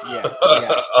 Yeah.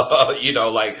 A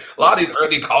lot of these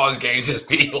early college games just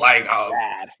be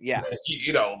bad. Yeah.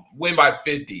 Win by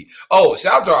 50. Oh,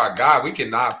 shout out to our guy. We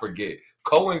cannot forget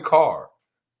Cohen Carr.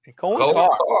 Cohen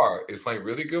Carr is playing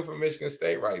really good for Michigan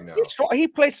State right now. He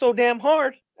plays so damn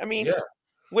hard. I mean,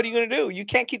 what are you going to do? You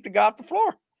can't keep the guy off the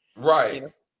floor. Right.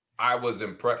 I was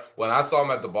impressed when I saw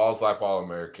him at the Balls Life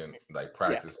All-American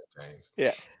practice games.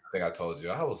 Yeah. I think I told you.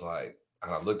 I was and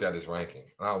I looked at his ranking,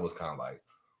 and I was kind of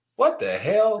what the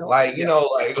hell?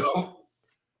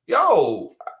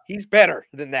 Yo. He's better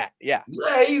than that. Yeah.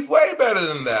 Yeah, he's way better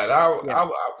than that.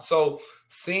 So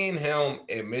seeing him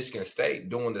in Michigan State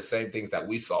doing the same things that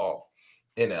we saw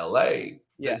in LA,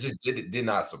 Yeah. that just did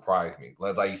not surprise me.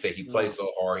 Like you say, he plays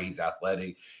so hard. He's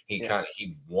athletic.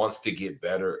 He wants to get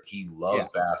better. He loves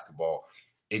basketball.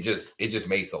 It just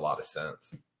makes a lot of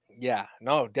sense. Yeah,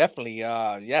 no, definitely.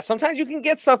 Yeah, sometimes you can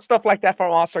get some stuff like that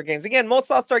from All-Star games. Again, most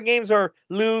All-Star games are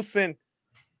loose and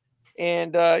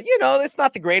it's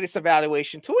not the greatest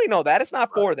evaluation too. We know that it's not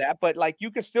for that, but like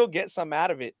you can still get some out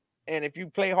of it. And if you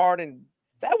play hard, and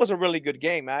that was a really good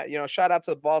game. Shout out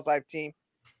to the Balls Life team,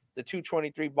 the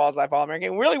 223 Balls Life All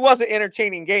American. It really was an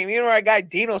entertaining game. Our guy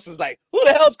Dinos is like, who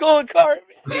the hell's going Carmen?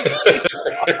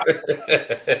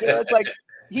 It's like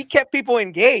he kept people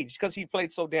engaged because he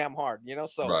played so damn hard.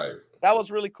 So that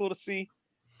was really cool to see.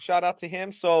 Shout out to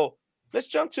him. So let's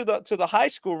jump to the high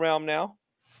school realm now.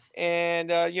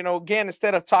 And again,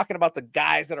 instead of talking about the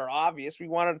guys that are obvious, we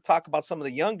wanted to talk about some of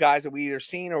the young guys that we either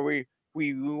seen or we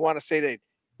want to say that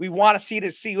we want to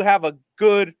see who have a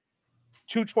good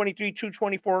 223,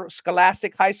 224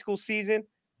 Scholastic high school season.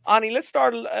 Ani, let's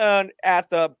start at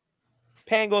the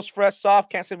Pangos Fresh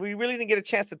Soft Camps. And we really didn't get a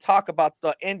chance to talk about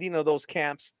the ending of those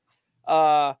camps.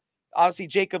 Obviously,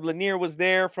 Jacob Lanier was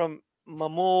there from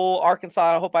Mamul,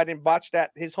 Arkansas. I hope I didn't botch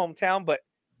that, his hometown, but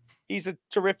he's a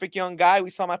terrific young guy. We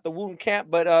saw him at the Wooten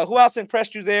camp. But who else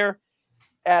impressed you there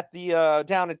at the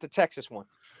down at the Texas one?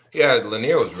 Yeah,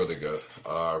 Lanier was really good.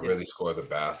 Really scored the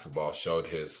basketball, showed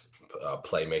his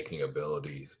playmaking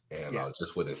abilities, and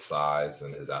just with his size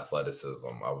and his athleticism,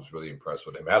 I was really impressed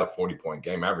with him. He had a 40-point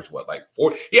game, averaged like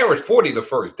 40? He averaged 40 the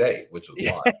first day, which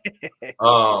was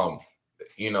wild.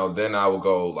 Then I will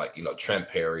go like, Trent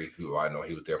Perry, who I know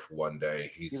he was there for one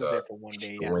day. He was there for one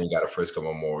day. When he got a Frisco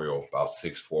Memorial, about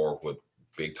 6'4" with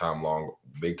big time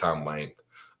length.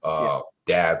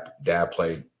 Dad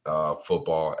played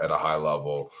football at a high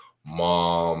level.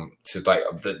 Mom, just like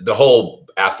the whole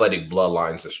athletic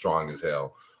bloodlines are strong as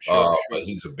hell. But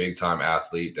he's a big time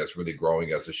athlete that's really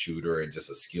growing as a shooter and just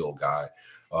a skilled guy.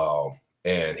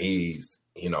 And he's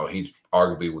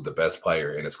arguably the best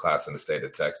player in his class in the state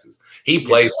of Texas. He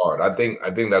plays hard. I think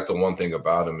that's the one thing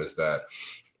about him is that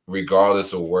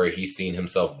regardless of where he's seen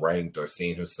himself ranked or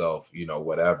seen himself,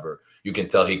 whatever, you can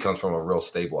tell he comes from a real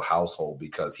stable household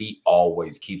because he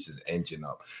always keeps his engine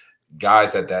up.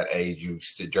 Guys at that age, you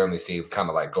generally see him kind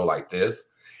of like go like this.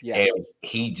 And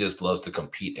he just loves to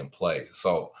compete and play.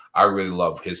 So I really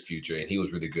love his future, and he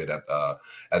was really good at the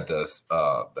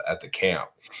camp.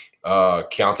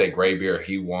 Keontae Graybeard,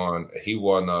 he won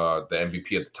the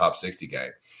MVP of the top 60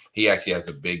 game. He actually has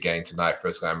a big game tonight.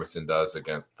 Frisco Emerson does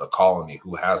against the Colony,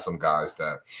 who has some guys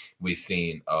that we've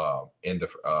seen in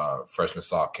the freshman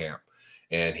soft camp.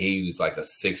 And he's like a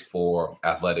 6'4"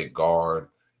 athletic guard.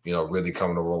 Really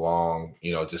coming along,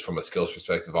 just from a skills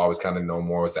perspective. Always kind of known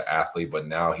more as an athlete, but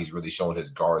now he's really showing his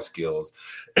guard skills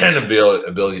and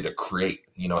ability to create.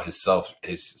 His self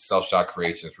shot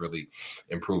creation is really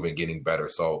improving, getting better.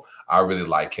 So I really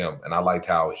like him, and I liked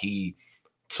how he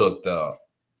took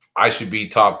I should be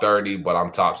top 30, but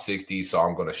I'm top 60, so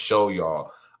I'm going to show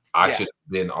y'all I should have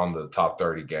been on the top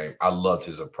 30 game. I loved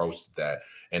his approach to that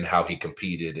and how he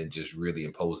competed and just really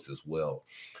imposed his will.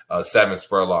 Seven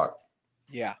Spurlock.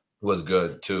 Was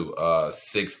good too.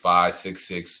 6'5",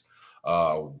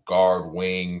 6'6", guard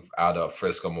wing out of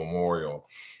Frisco Memorial.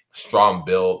 Strong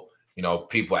built.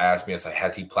 People ask me, it's like,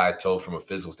 has he plateaued from a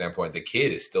physical standpoint? The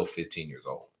kid is still 15 years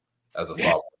old as a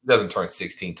sophomore. He doesn't turn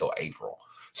 16 till April.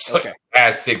 So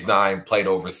at 6'9", played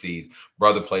overseas.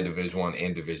 Brother played Division I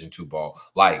and Division II ball.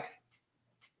 Like,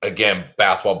 again,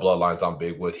 basketball bloodlines I'm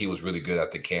big with. He was really good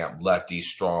at the camp. Lefty,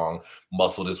 strong,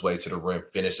 muscled his way to the rim,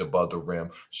 finished above the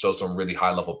rim, showed some really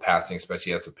high-level passing,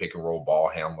 especially as a pick-and-roll ball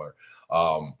handler.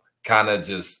 Kind of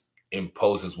just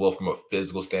imposed his will from a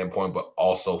physical standpoint, but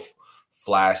also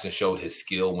flashed and showed his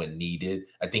skill when needed.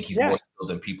 I think he's more skilled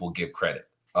than people give credit.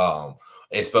 But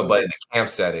in the camp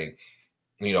setting,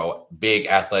 big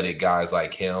athletic guys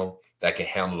like him that can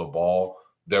handle the ball,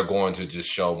 they're going to just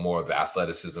show more of the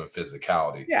athleticism and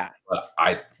physicality. But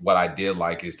what I did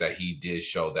like is that he did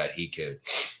show that he can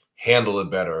handle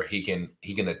it better. He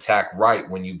can attack right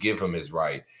when you give him his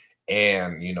right.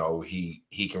 And,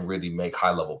 he can really make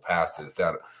high-level passes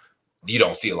that you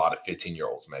don't see a lot of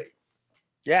 15-year-olds make.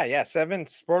 Seven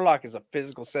Spurlock is a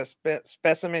physical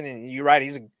specimen, and you're right.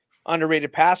 He's an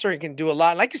underrated passer. He can do a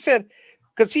lot. Like you said,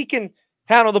 because he can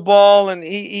handle the ball and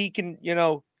he can,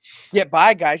 get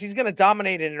by guys. He's going to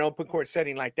dominate in an open court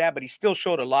setting like that, but he still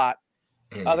showed a lot.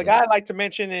 The guy I'd like to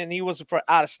mention, and he was for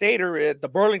out-of-stater at the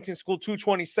Burlington School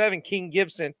 227, King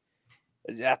Gibson,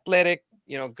 athletic,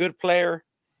 good player.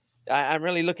 I'm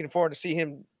really looking forward to see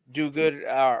him do good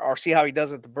or see how he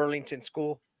does at the Burlington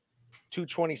School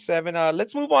 227.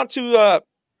 Let's move on to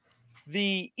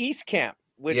the East Camp.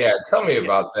 Yeah, tell me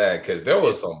about that, because there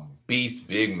was some beast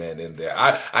big men in there.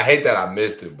 I hate that I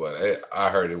missed it, but I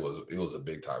heard it was a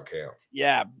big time camp.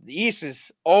 Yeah, the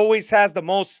East always has the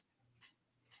most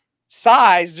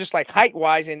size, just like height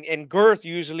wise and girth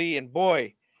usually. And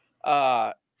boy,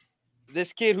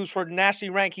 this kid who's for nationally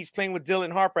ranked, he's playing with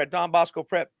Dylan Harper at Don Bosco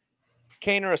Prep.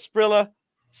 Kaner Asprilla,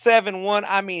 7'1".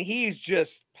 I mean, he's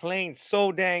just playing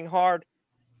so dang hard.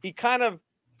 He kind of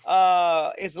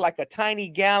is like a tiny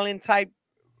gallon type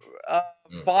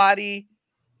body.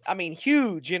 I mean,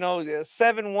 huge,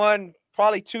 7'1",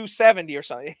 probably 270 or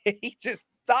something. He just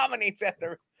dominates at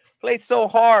the plays so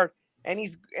hard. And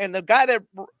the guy that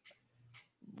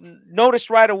noticed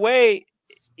right away,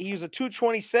 he was a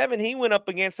 227. He went up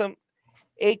against him.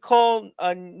 Akol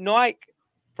Noik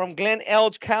from Glen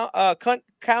Elge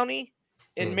County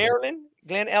in Maryland.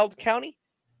 Glen Elge County.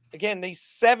 Again, he's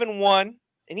 7'1",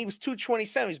 and he was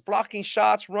 227. He's blocking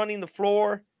shots, running the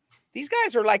floor. These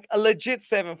guys are like a legit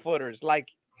 7-footers. Like,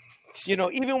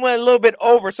 even when a little bit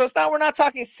over. So we're not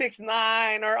talking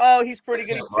 6'9" or he's pretty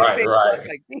good at 6'8". Right.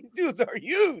 Like, these dudes are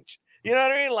huge. You know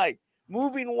what I mean? Like,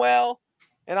 moving well.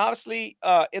 And obviously,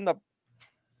 I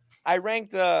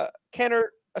ranked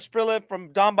Kenner Asprilla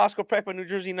from Don Bosco Prep in New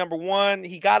Jersey #1.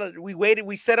 He got it. We waited.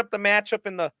 We set up the matchup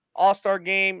in the All-Star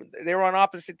game. They were on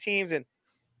opposite teams,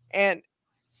 and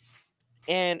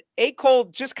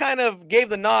Akol just kind of gave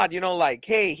the nod, like,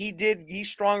 hey, he's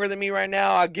stronger than me right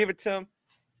now. I'll give it to him.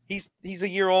 He's a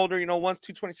year older, one's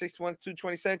 226, one's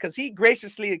 227, because he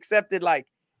graciously accepted like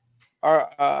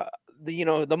our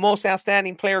the most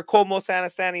outstanding player, most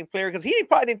outstanding player, because he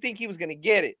probably didn't think he was gonna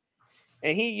get it.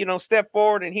 And he, stepped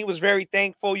forward and he was very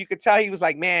thankful. You could tell he was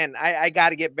like, man, I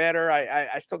gotta get better.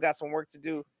 I still got some work to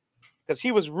do, because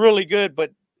he was really good,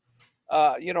 but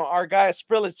our guy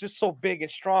Sprill is just so big and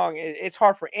strong. It's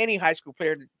hard for any high school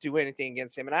player to do anything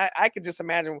against him. And I could just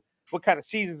imagine what kind of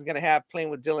season he's going to have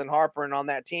playing with Dylan Harper and on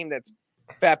that team that's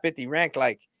Fat 50 ranked.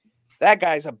 Like, that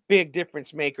guy's a big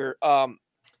difference maker.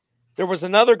 There was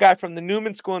another guy from the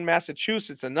Newman School in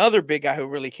Massachusetts, another big guy who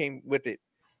really came with it.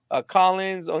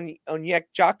 Collins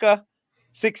Onyekjaka,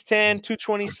 6'10",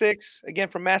 226, again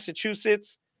from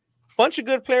Massachusetts. Bunch of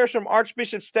good players from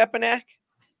Archbishop Stepanak,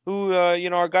 who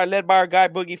our guy led by our guy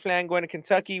Boogie Flan going to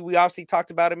Kentucky. We obviously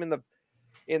talked about him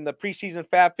in the preseason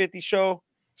Fab 50 show.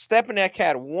 Stepanak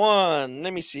had 1,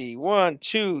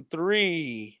 2,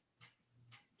 3,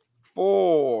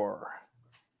 4,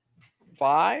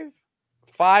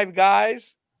 5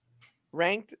 guys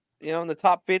ranked, in the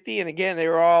top 50. And again, they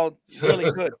were all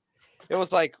really good. It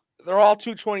was like they're all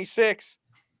 226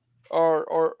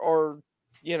 or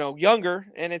younger.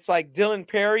 And it's like Dylan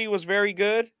Perry was very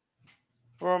good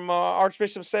from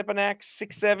Archbishop Stepanak,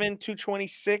 6'7",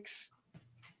 226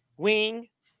 wing.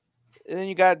 And then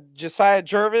you got Josiah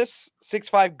Jervis,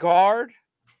 6'5" guard.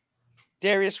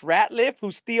 Darius Ratliff,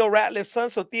 who's Theo Ratliff's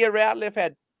son. So Theo Ratliff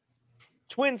had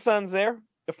twin sons there,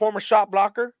 the former shot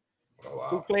blocker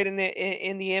who played in the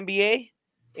NBA.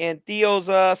 And Theo's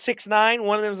 6'9".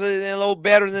 One of them's a little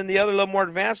better than the other, a little more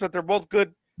advanced, but they're both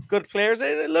good players.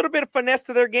 A little bit of finesse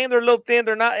to their game. They're a little thin.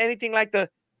 They're not anything like the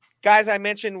guys I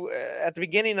mentioned at the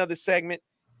beginning of this segment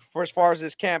for as far as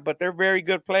this camp, but they're very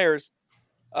good players.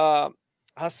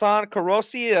 Hassan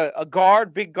Karosi, a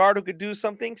guard, big guard who could do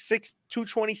something,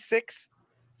 226,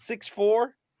 6'4",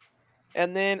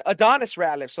 and then Adonis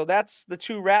Ratliff. So that's the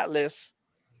two Ratliffs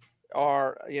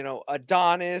are,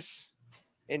 Adonis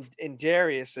and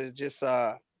Darius is just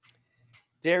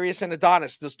Darius and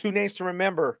Adonis. Those two names to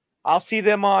remember. I'll see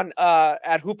them on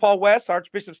at Hoop Hall West.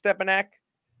 Archbishop Stepanak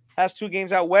has 2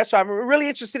 games out west. So I'm really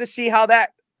interested to see how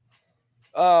that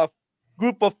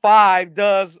group of 5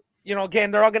 does.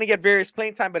 Again, they're all going to get various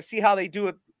playing time, but see how they do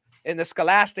it in the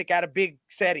Scholastic at a big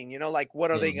setting. Like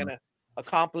what are they going to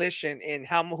accomplish and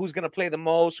who's going to play the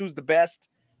most, who's the best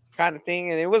kind of thing.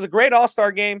 And it was a great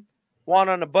all-star game. Won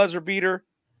on a buzzer beater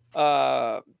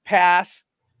pass.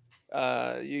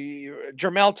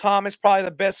 Jermel Thomas, probably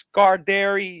the best guard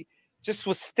there. He just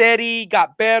was steady,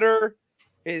 got better.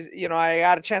 I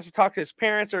got a chance to talk to his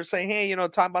parents. They're saying, hey,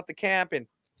 talking about the camp, and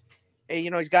hey,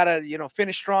 he's got to,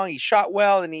 finish strong. He shot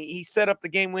well, and he set up the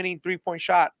game-winning 3-point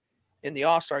shot in the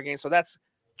All-Star game. So that's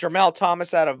Jermel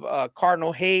Thomas out of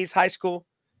Cardinal Hayes High School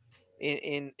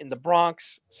in the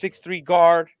Bronx, 6'3"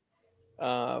 guard.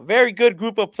 Very good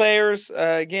group of players.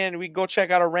 Again, we can go check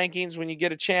out our rankings when you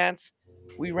get a chance.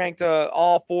 We ranked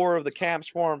all 4 of the camps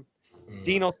for him.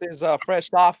 Dinos is fresh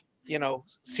off,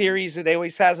 series that they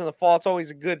always has in the fall. It's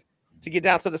always good to get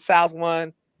down to the South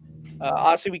one.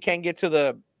 Obviously, we can't get to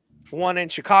the one in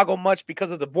Chicago much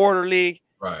because of the border league.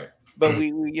 Right. But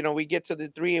we get to the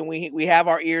 3, and we have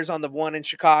our ears on the one in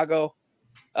Chicago.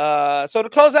 So to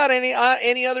close out, any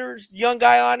other young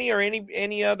guy, Ani, or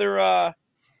any other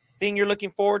thing you're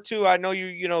looking forward to? I know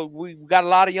we got a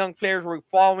lot of young players. We're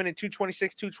following in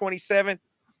 226, 227.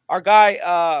 Our guy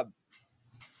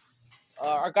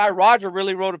Roger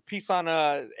really wrote a piece on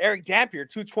Eric Dampier,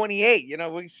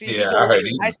 228. We see he's I heard already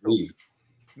in high school.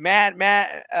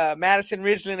 Madison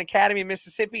Ridgeland Academy,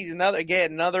 Mississippi. Another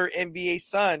NBA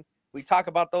son. We talk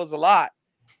about those a lot,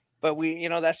 but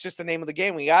that's just the name of the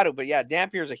game. We got to. But yeah,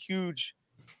 Dampier is a huge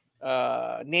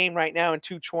name right now in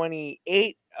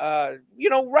 228. Right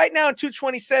now in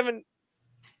 227,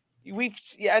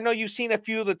 I know you've seen a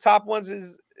few of the top ones.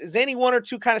 Is any one or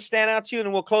two kind of stand out to you?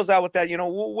 And we'll close out with that.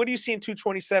 What do you see in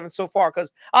 227 so far?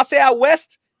 Because I'll say out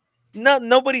west,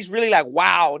 nobody's really like,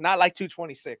 wow, not like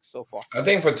 226 so far. I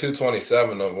think for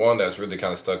 227, the one that's really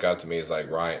kind of stuck out to me is like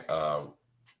Ryan.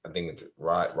 I think it's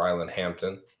Ryland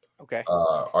Hampton. Okay.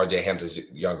 RJ Hampton's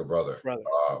younger brother.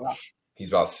 Wow. He's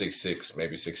about 6'6",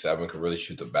 maybe 6'7", can really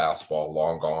shoot the basketball,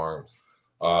 long arms.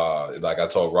 Like I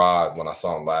told Rod when I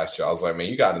saw him last year, I was like, man,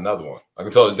 you got another one. I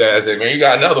told his dad, I said, man, you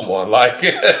got another one. Like,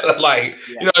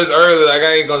 it's early. Like,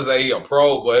 I ain't gonna say he a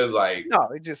pro, but it's like, no,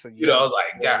 it's just it's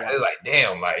like, God, it's like,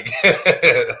 damn, like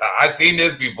I've seen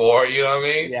this before. You know what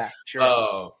I mean? Yeah,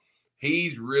 sure.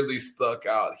 He's really stuck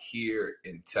out here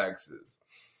in Texas.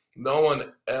 No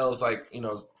one else, like,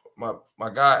 my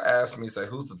guy asked me, say,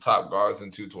 who's the top guards in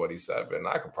 227?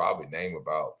 I could probably name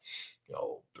about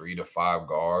 3 to 5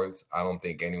 guards. I don't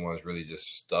think anyone's really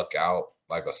just stuck out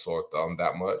like a sore thumb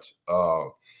that much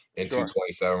in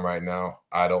 227 right now.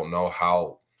 I don't know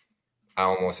how. I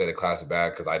don't want to say the class is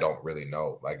bad because I don't really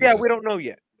know. Like, we don't know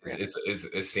yet.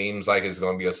 It seems like it's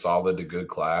going to be a solid to good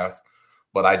class,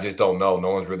 but I just don't know.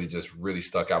 No one's really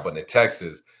stuck out. But in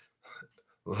Texas,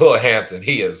 Lil Hampton,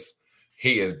 he is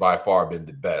by far been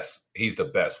the best. He's the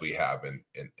best we have in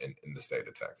the state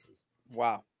of Texas.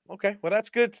 Wow. Okay. Well, that's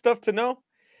good stuff to know.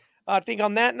 I think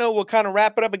on that note, we'll kind of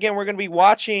wrap it up. Again, we're going to be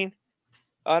watching.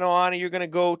 I know, Anna, you're going to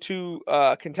go to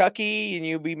Kentucky, and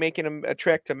you'll be making a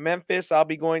trek to Memphis. I'll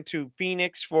be going to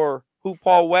Phoenix for Hoop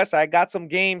Hall West. I got some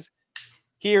games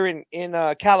here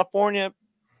in California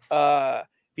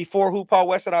before Hoop Hall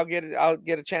West that I'll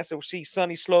get a chance to see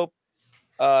Sunny Slope.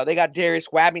 They got Darius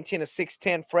Wabbington, a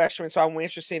 6'10" freshman, so I'm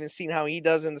interested in seeing how he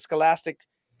does in the Scholastic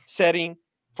setting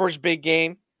for his big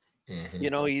game.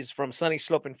 Mm-hmm. He's from Sunny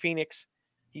Slope in Phoenix.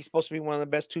 He's supposed to be one of the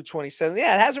best 227s.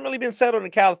 Yeah, it hasn't really been settled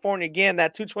in California. Again,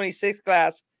 that 226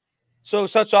 class. So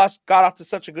got off to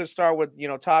such a good start with,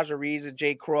 Taj Ariza,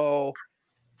 Jay Crow,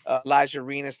 Elijah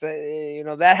Arenas.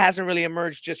 That hasn't really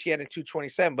emerged just yet in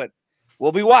 227, but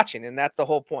we'll be watching, and that's the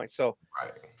whole point. So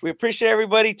we appreciate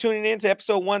everybody tuning in to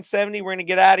episode 170. We're going to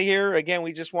get out of here. Again,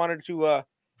 we just wanted to,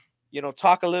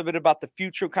 talk a little bit about the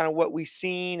future, kind of what we've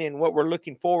seen and what we're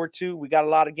looking forward to. We got a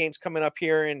lot of games coming up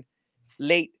here in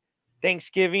late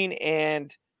Thanksgiving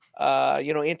and,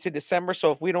 into December.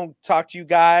 So if we don't talk to you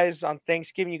guys on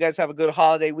Thanksgiving, you guys have a good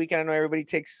holiday weekend. I know everybody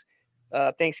takes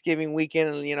Thanksgiving weekend,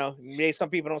 and maybe some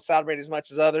people don't celebrate as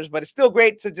much as others, but it's still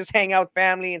great to just hang out with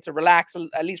family and to relax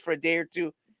at least for a day or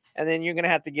two, and then you're gonna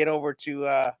have to get over to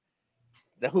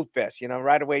the Hoop Fest,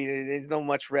 right away. There's no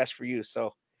much rest for you,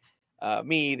 so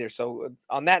me either. So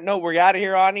on that note, we're out of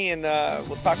here, Ani, and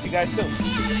we'll talk to you guys soon.